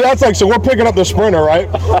 well, that's like, so we're picking up the Sprinter, right?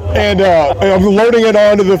 And I'm loading it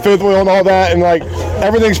onto the fifth wheel and all that, and like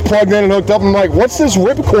everything's plugged in and hooked up. I'm like, what's this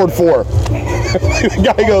ripcord for? The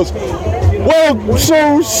guy goes, well,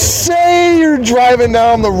 so say you're driving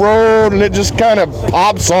down the road and it just kind of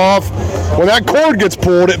pops off. When that cord gets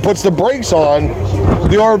pulled, it puts the brakes on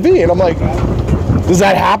the RV. And I'm like, does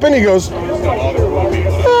that happen? He goes,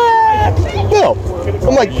 no.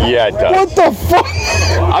 I'm like, yeah, it does. What the fuck?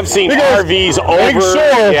 I've seen RVs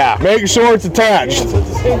over. Make sure it's attached.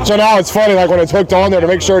 So now it's funny, like when it's hooked on there, to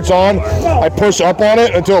make sure it's on, I push up on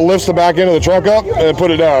it until it lifts the back end of the truck up and then put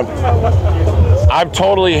it down. I've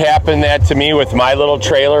totally happened that to me with my little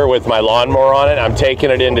trailer with my lawnmower on it. I'm taking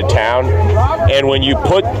it into town, and when you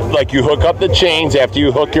put, like, you hook up the chains after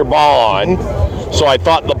you hook your ball on, so I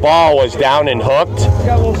thought the ball was down and hooked,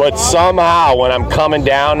 but somehow when I'm coming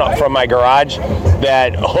down from my garage,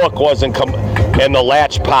 that hook wasn't and the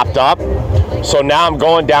latch popped up. So now I'm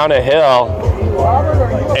going down a hill,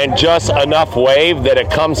 and just enough wave that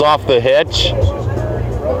it comes off the hitch.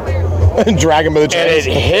 And drag him by the chains.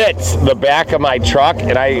 And it hits the back of my truck,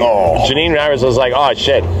 and Janine Rivers was like, oh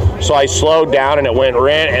shit. So I slowed down, and it went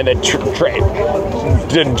and the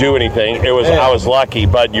didn't do anything. It was I was lucky,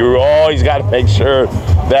 but you always got to make sure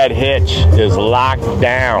that hitch is locked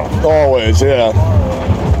down. Always, yeah.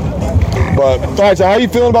 But all right, so how are you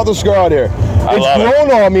feeling about the cigar out here? It's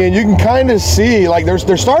grown on me, and you can kind of see, like, they're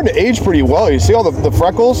starting to age pretty well. You see all the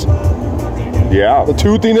freckles? Yeah. The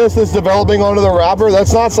toothiness that's developing onto the wrapper,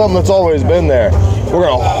 that's not something that's always been there. We're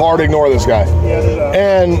going to hard ignore this guy.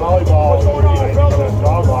 And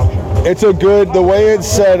it's a good, the way it's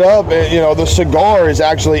set up, the cigar is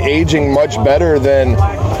actually aging much better than,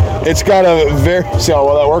 it's got a very, see how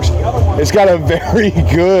well that works? It's got a very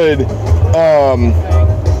good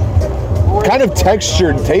kind of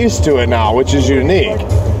textured taste to it now, which is unique.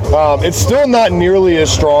 It's still not nearly as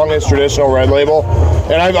strong as traditional Red Label,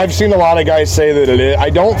 and I've seen a lot of guys say that it is. I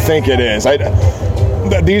don't think it is.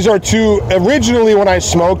 These are two, originally when I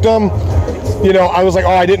smoked them, I was like,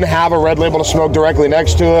 I didn't have a Red Label to smoke directly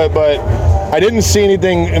next to it, but I didn't see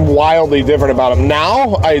anything wildly different about them.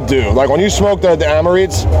 Now I do. Like when you smoke the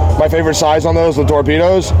Amarites, my favorite size on those, the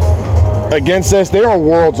Torpedoes, against this, they are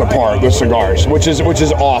worlds apart, the cigars, which is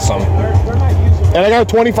awesome. And I got a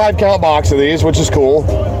 25 count box of these, which is cool.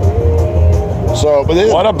 So, but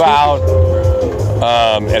what about,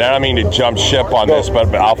 and I don't mean to jump ship on this,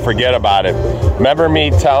 but I'll forget about it. Remember me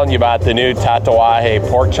telling you about the new Tatuaje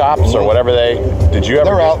pork chops or whatever did you ever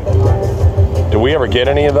They're out. Did we ever get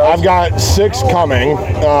any of those? I've got 6 coming,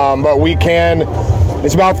 but we can,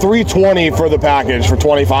 it's about $320 for the package for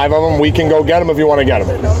 25 of them. We can go get them if you want to get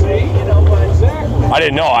them. I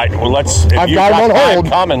didn't know. I've got them on hold.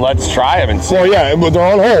 Coming, let's try them and see. Well, yeah, they're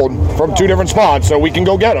on hold from 2 different spots, so we can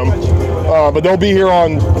go get them. But they'll be here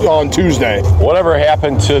on Tuesday. Whatever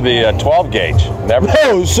happened to the 12 gauge? Never.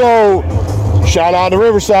 No, so shout out to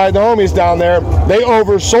Riverside, the homies down there. They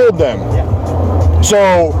oversold them.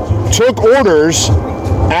 So took orders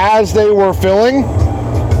as they were filling.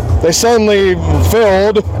 They suddenly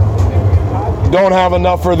filled. Don't have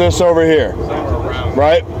enough for this over here,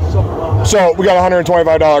 right? So we got a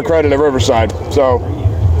 $125 credit at Riverside. So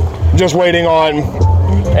just waiting on.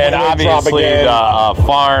 And obviously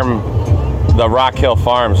the Rock Hill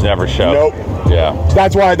Farms never showed. Nope. Yeah.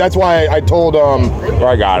 That's why I told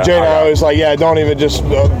I got it. Jane, I was like, yeah, don't even just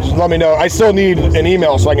let me know. I still need an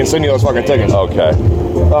email so I can send you those fucking tickets. Okay.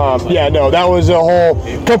 Yeah, no, that was a whole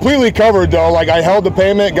completely covered though. Like I held the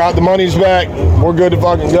payment, got the monies back. We're good to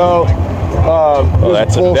fucking go.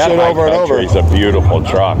 That High Country is a beautiful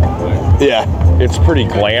truck. Yeah. It's pretty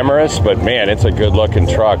glamorous, but man, it's a good looking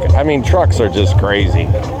truck. I mean, trucks are just crazy.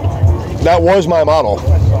 That was my model.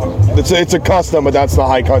 It's a custom, but that's the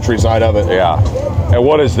High Country side of it. Yeah. And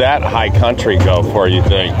what does that High Country go for, you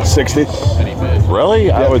think? 60. Really?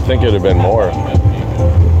 Yeah. I would think it would have been more.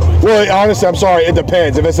 Well, honestly, I'm sorry. It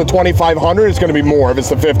depends. If it's the 2,500, it's going to be more. If it's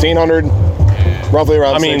the 1,500, roughly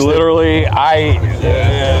around 60. I mean, literally,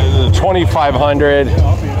 2,500.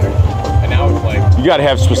 You got to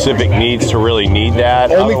have specific needs to really need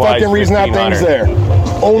that. Only fucking reason that thing's there.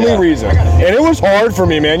 Only reason. And it was hard for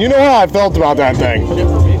me, man. You know how I felt about that thing.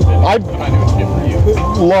 I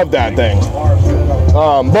love that thing.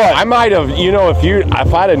 But I might have,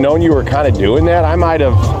 if I'd have known you were kind of doing that, I might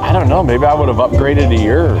have, I don't know, maybe I would have upgraded to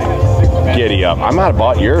your giddy up. I might have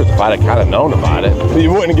bought yours if I'd have kind of known about it.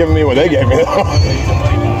 You wouldn't have given me what they gave me, though.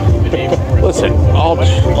 Listen, all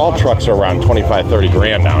trucks are around 25, 30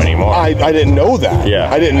 grand now anymore. I didn't know that.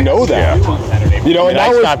 Yeah. I didn't know that. Yeah. And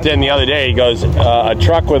I stopped in the other day. He goes, a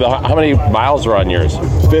truck with how many miles are on yours?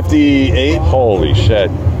 58. Holy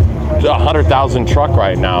shit. 100,000 truck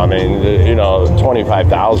right now. I mean,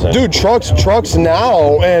 25,000. Dude, trucks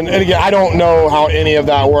now, and again, I don't know how any of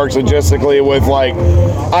that works logistically with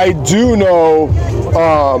I do know,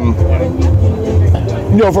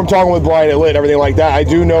 from talking with Brian at Lit and everything like that, I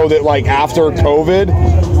do know that after COVID,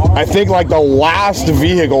 I think the last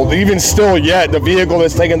vehicle, even still yet, the vehicle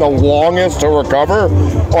that's taken the longest to recover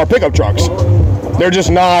are pickup trucks. They're just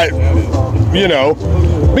not,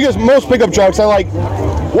 because most pickup trucks,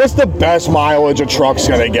 what's the best mileage a truck's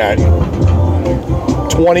gonna get?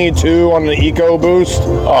 22 on an EcoBoost?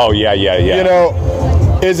 Oh, yeah.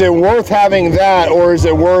 Is it worth having that, or is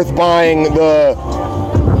it worth buying the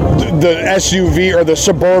SUV or the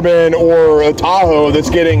Suburban or a Tahoe that's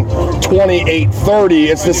getting 28, 30?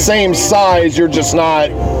 It's the same size, you don't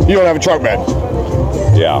have a truck bed.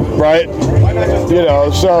 Yeah. Right?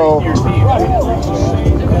 So...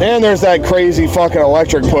 And there's that crazy fucking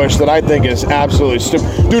electric push that I think is absolutely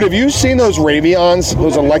stupid. Dude, have you seen those Ravions,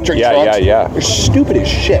 those electric trucks? Yeah. They're stupid as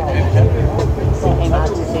shit.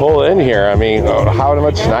 Pull in here. I mean, how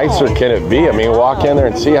much nicer can it be? I mean, walk in there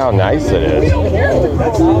and see how nice it is.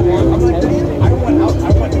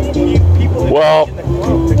 Well,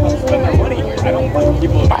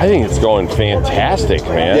 I think it's going fantastic,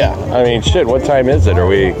 man. Yeah. I mean, shit, what time is it?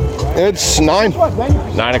 It's 9.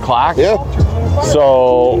 9 o'clock? Yeah.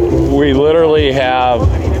 So we literally have,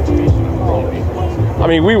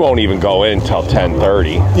 we won't even go in until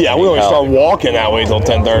 10:30. Yeah, we only start walking that way until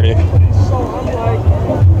 10:30.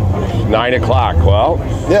 9 o'clock. Well,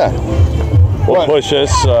 Yeah. we'll What? push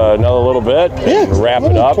this another little bit Yeah, and wrap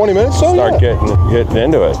it up. 20 minutes, so Start yeah. getting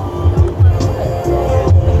into it.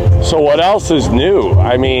 So what else is new?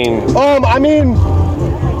 I mean,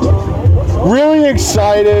 really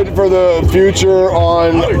excited for the future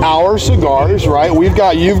on our cigars, right?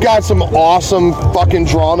 You've got some awesome fucking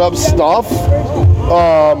drawn up stuff.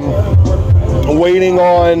 Waiting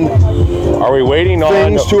on are we waiting on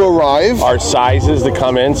things to arrive. our sizes to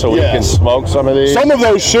come in so we can Yes. smoke some of these? Some of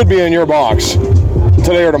those should be in your box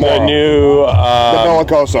today or tomorrow. The new the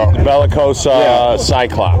Bellicoso. Bellicosa Yeah.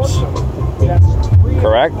 Cyclops.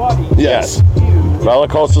 Correct? Yes.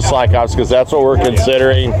 Bellicosa Cyclops, because that's what we're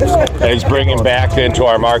considering is bringing back into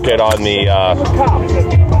our market on the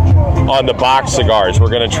box cigars. We're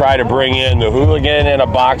going to try to bring in the Hooligan in a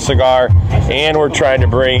box cigar, and we're trying to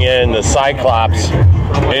bring in the Cyclops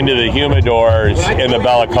into the humidors in the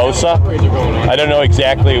Bellicosa. I don't know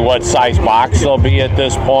exactly what size box they'll be at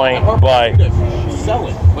this point, but Sell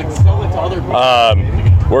it to other people.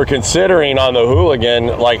 we're considering on the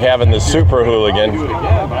Hooligan, like having the Super Hooligan,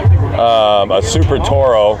 a Super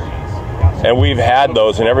Toro, and we've had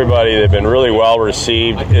those, and everybody, they've been really well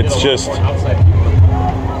received. It's just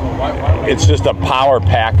a power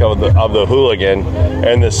pack of the Hooligan,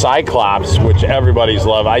 and the Cyclops, which everybody's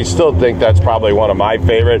loved. I still think that's probably one of my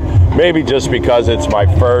favorite, maybe just because it's my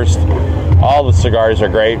first. All the cigars are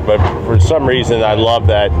great, but for some reason I love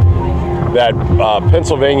that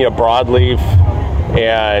Pennsylvania broadleaf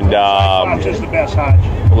and Is the best Hodge.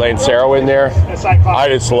 Lancero in there. I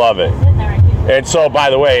just love it. And so, by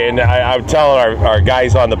the way, and I'm telling our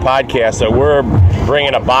guys on the podcast that we're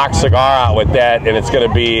bringing a box cigar out with that, and it's going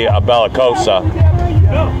to be a Bellicosa.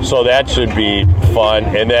 So that should be fun.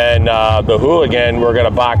 And then the Hooligan, we're going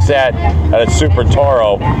to box that at a Super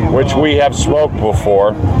Toro, which we have smoked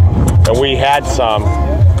before, and we had some.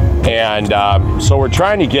 And so we're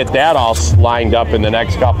trying to get that all lined up in the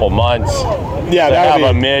next couple months. Yeah, to have that'll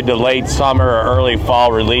a be, mid to late summer or early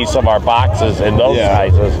fall release of our boxes in those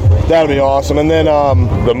sizes. that'll be awesome. And then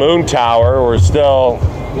The Moon Tower, we're still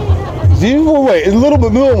wait a little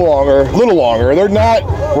longer. They're not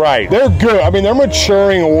right. They're good. I mean, they're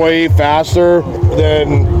maturing way faster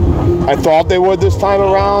than I thought they would this time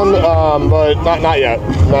around, but not yet.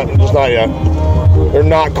 Not yet. They're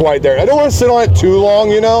not quite there. I don't want to sit on it too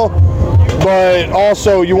long, but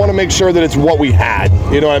also you want to make sure that it's what we had.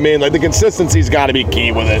 You know what I mean? Like the consistency's got to be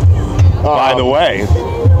key with it. By the way,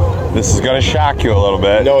 this is going to shock you a little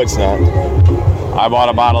bit. No, it's not. I bought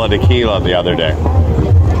a bottle of tequila the other day.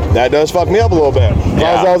 That does fuck me up a little bit.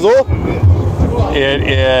 Yeah. How's Azul? It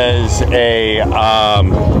is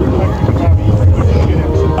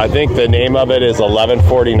I think the name of it is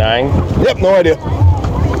 1149. Yep, no idea.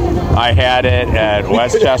 I had it at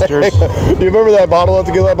Westchester's. You remember that bottle of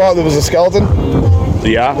tequila I bought that was a skeleton?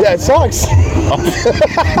 Yeah. Yeah, it sucks.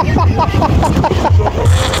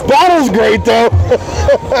 Bottle's great though.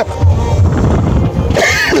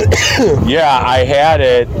 Yeah, I had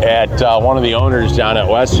it at one of the owners down at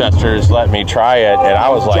Westchester's let me try it, and I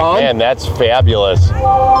was like, John? man, that's fabulous.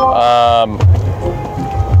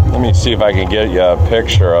 Let me see if I can get you a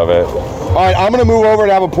picture of it. All right, I'm gonna move over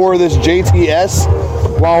and have a pour of this JTS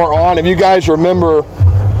while we're on. If you guys remember,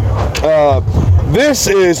 this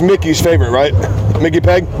is Mickey's favorite, right? Mickey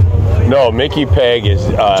Peg? No, Mickey Peg is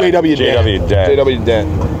JW Dent. JW Dent.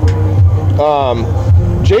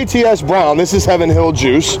 JTS Brown, this is Heaven Hill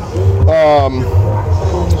Juice.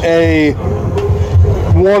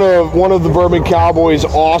 One of the Bourbon Cowboys'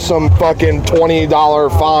 awesome fucking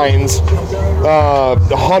 $20 finds.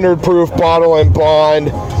 100 proof bottle and bond.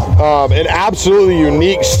 An absolutely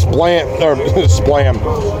unique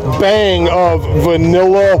bang of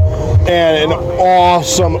vanilla and an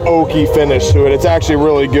awesome oaky finish to it. It's actually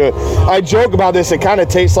really good. I joke about this, it kind of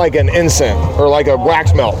tastes like an incense or like a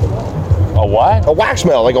wax melt. A what? A wax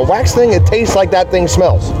melt, like a wax thing, it tastes like that thing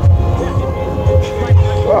smells.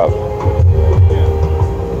 Oh.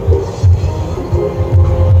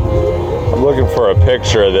 I'm looking for a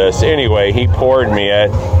picture of this. Anyway, he poured me it,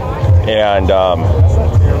 and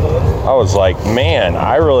I was like, man,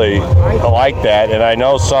 I really like that. And I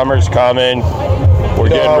know summer's coming. We're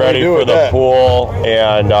getting ready for the pool,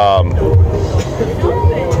 and I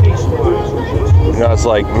was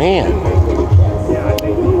like, man,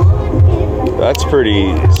 that's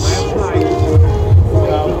pretty.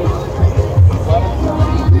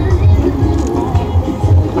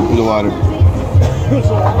 The water.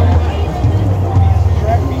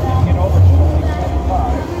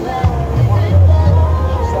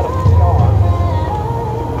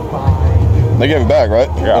 They gave it back, right?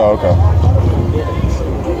 Yeah. Oh, okay.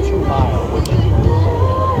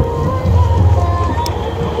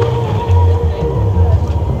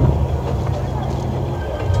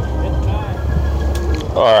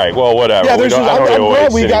 All right, well, whatever. Yeah, I'm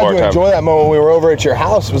glad we got to enjoy that moment when we were over at your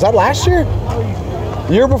house. Was that last year?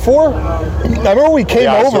 Year before? I remember we came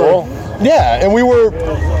over. Yeah, and we were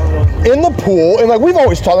in the pool, and like we've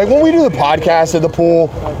always talked, like when we do the podcast at the pool,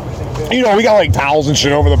 you know, we got like towels and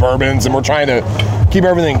shit over the bourbons, and we're trying to keep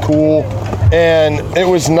everything cool. And it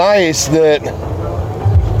was nice that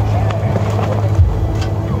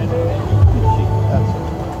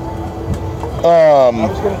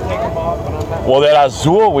well, that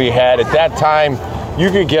Azul we had at that time,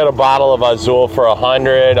 you could get a bottle of Azul for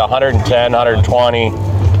 100, 110, 120,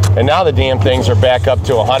 and now the damn things are back up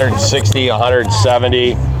to 160,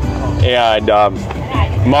 170. And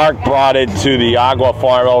Mark brought it to the Agua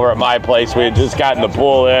Farm over at my place. We had just gotten the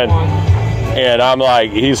pool in,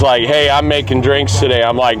 and he's like, hey, I'm making drinks today.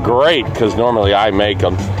 I'm like, great, because normally I make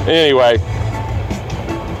them. Anyway,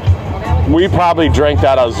 we probably drank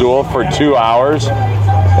that Azul for 2 hours,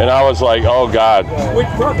 and I was like, oh God.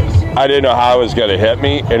 I didn't know how it was going to hit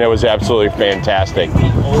me, and it was absolutely fantastic.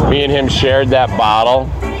 Me and him shared that bottle,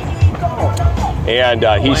 and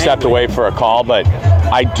he stepped away for a call, but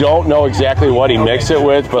I don't know exactly what he mixed it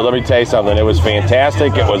with, but let me tell you something. It was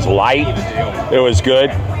fantastic. It was light. It was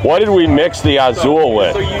good. What did we mix the Azul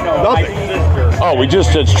with? nothing. Oh, we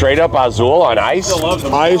just did straight up Azul on ice?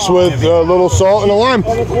 Ice with a little salt and a lime.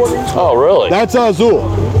 Oh, really? That's Azul.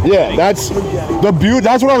 Yeah, that's the beauty.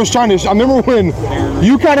 That's what I was trying to. I remember when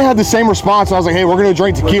you kind of had the same response. And I was like, "Hey, we're gonna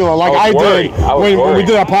drink tequila," like I did when we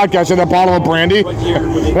did that podcast. I had that bottle of brandy,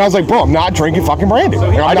 and I was like, "Bro, I'm not drinking fucking brandy.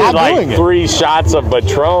 I'm not doing it." 3 shots of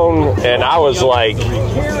Patron, and I was like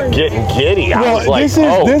getting giddy. I was like,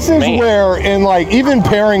 this is where, in like even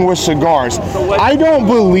pairing with cigars, I don't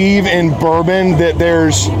believe in bourbon that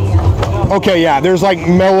there's. Okay, yeah, there's like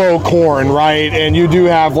mellow corn, right? And you do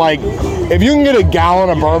have like, if you can get a gallon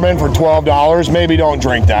of bourbon for $12, maybe don't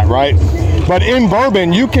drink that, right? But in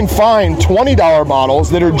bourbon, you can find $20 bottles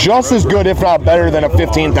that are just as good, if not better, than a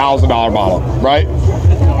 $15,000 bottle, right?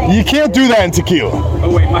 You can't do that in tequila.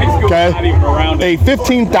 Okay? A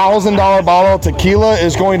 $15,000 bottle of tequila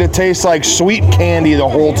is going to taste like sweet candy the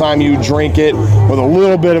whole time you drink it with a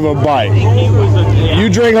little bit of a bite. You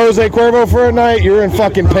drink Jose Cuervo for a night, you're in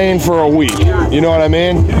fucking pain for a week. You know what I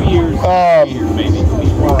mean?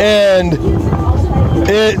 And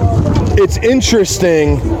it's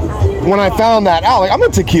interesting when I found that out. Like, I'm a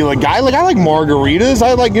tequila guy. Like, I like margaritas.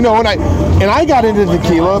 I like, you know, and I got into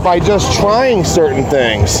tequila by just trying certain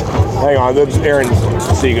things. Hang on, there's Aaron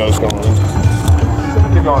Seago's going.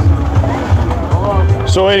 Keep going.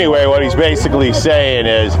 So anyway, what he's basically saying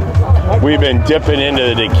is we've been dipping into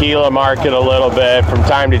the tequila market a little bit. From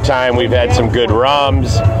time to time, we've had some good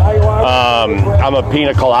rums. I'm a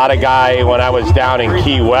pina colada guy. When I was down in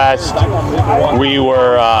Key West, we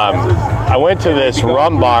were... I went to this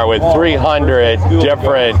rum bar with 300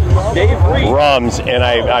 different rums, and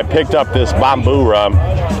I picked up this bamboo rum,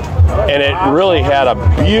 and it really had a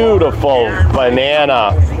beautiful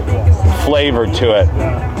banana flavor to it.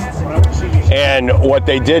 And what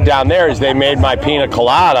they did down there is they made my pina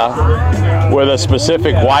colada with a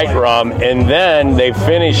specific white rum, and then they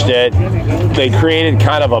finished it. They created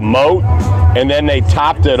kind of a moat, and then they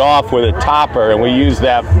topped it off with a topper, and we used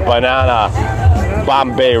that banana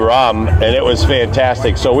Bombay rum, and it was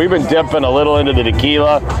fantastic. So we've been dipping a little into the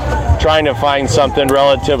tequila, trying to find something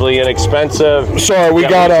relatively inexpensive. Sorry, we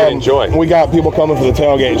got people coming for the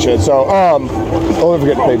tailgate and shit. So don't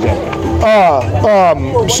forget to pay Jack.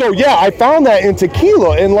 So yeah, I found that in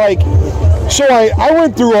tequila, and like, so I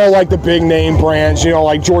went through all like the big name brands, you know,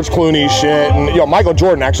 like George Clooney shit, and you know, Michael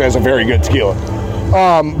Jordan actually has a very good tequila.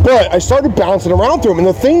 But I started bouncing around through them, and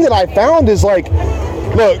the thing that I found is like,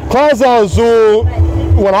 look, Clase Azul,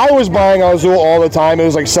 when I was buying Azul all the time, it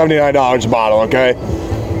was like $79 a bottle, okay?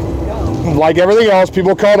 Like everything else,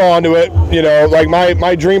 people caught on to it. You know, like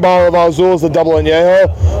my dream bottle of Azul is the double añejo,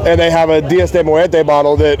 and they have a Dias de Muerte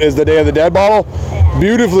bottle that is the Day of the Dead bottle.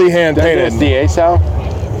 Beautifully hand-painted.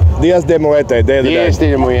 Dias de Muerte, Day of the Dead. Dias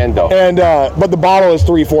de Muerto. And, but the bottle is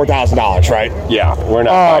 $3,000-$4,000, right? Yeah, we're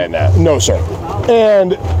not buying that. No, sir.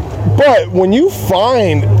 But when you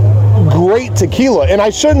find great tequila, and I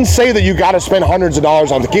shouldn't say that you got to spend hundreds of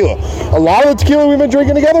dollars on tequila. A lot of the tequila we've been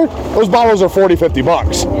drinking together, those bottles are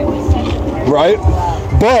 $40-$50, right?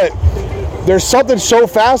 But there's something so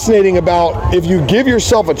fascinating about if you give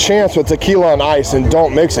yourself a chance with tequila on ice and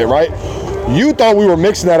don't mix it, right? You thought we were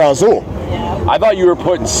mixing that Azul. I thought you were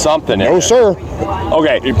putting something in it. No, sir.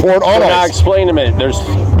 Okay. You pour it on ice. Now explain a minute. There's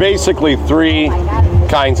basically 3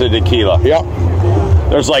 kinds of tequila. Yep.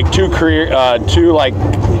 There's like two like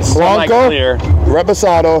Blanco, semi-clear,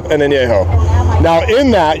 Reposado, and Añejo. Now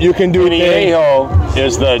in that you can do The Añejo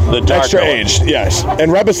is the dark extra one. aged, yes.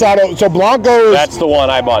 And Reposado, so Blanco. That's the one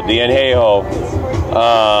I bought. The Añejo,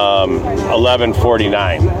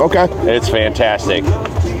 1149. Okay. It's fantastic.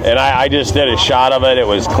 And I just did a shot of it. It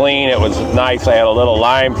was clean. It was nice. I had a little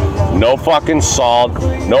lime. No fucking salt.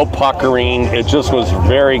 No puckering. It just was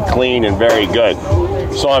very clean and very good.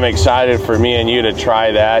 So I'm excited for me and you to try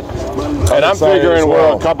that. And I'm excited figuring as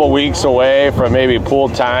well. we're a couple weeks away from maybe pool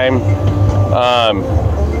time.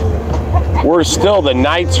 We're still, the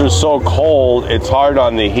nights are so cold, it's hard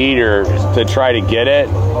on the heater to try to get it.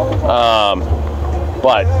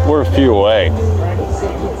 But we're a few away.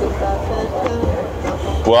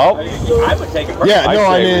 Well, I would take a break. Yeah, no,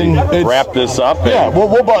 I say mean, we it's, wrap this up. And, yeah,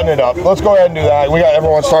 we'll button it up. Let's go ahead and do that. We got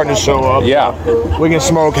everyone starting to show up. yeah. We can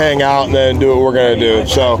smoke, hang out, and then do what we're going to do.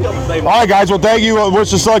 So, all right, guys. Well, thank you.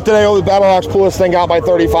 Wish us luck today. Hope the Battlehawks pull this thing out by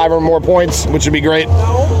 35 or more points, which would be great.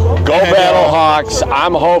 Go Battlehawks.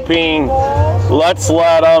 I'm hoping let's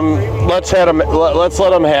let them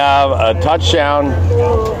have a touchdown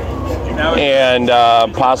and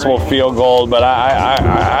possible field goal, but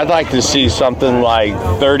I'd like to see something like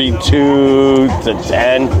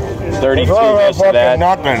 32-10, 32 this or that.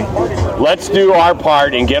 Nothing. Let's do our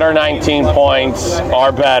part and get our 19 points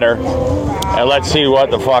or better, and let's see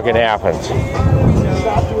what the fucking happens.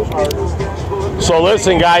 So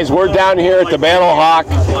listen, guys, we're down here at the Battlehawk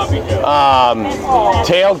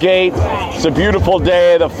tailgate. It's a beautiful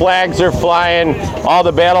day. The flags are flying. All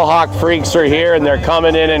the Battlehawk freaks are here, and they're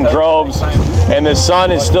coming in droves. And the sun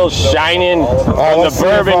is still shining on the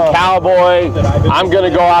Bourbon Cowboy. I'm going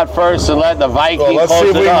to go out first and let the Viking Let's close see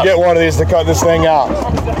if we it can up. get one of these to cut this thing out.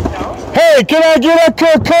 Hey, can I get a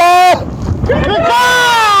caw?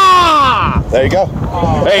 There you go.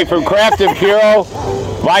 Hey, from Crafted Hero,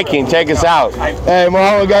 Viking, take us out. Hey,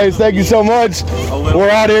 Mahalo, guys, thank you so much. We're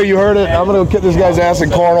out here. You heard it. I'm gonna kick this guy's ass in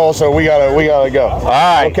cornhole, so we gotta go. All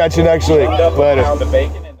right. We'll catch you next week. Later. The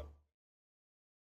bacon.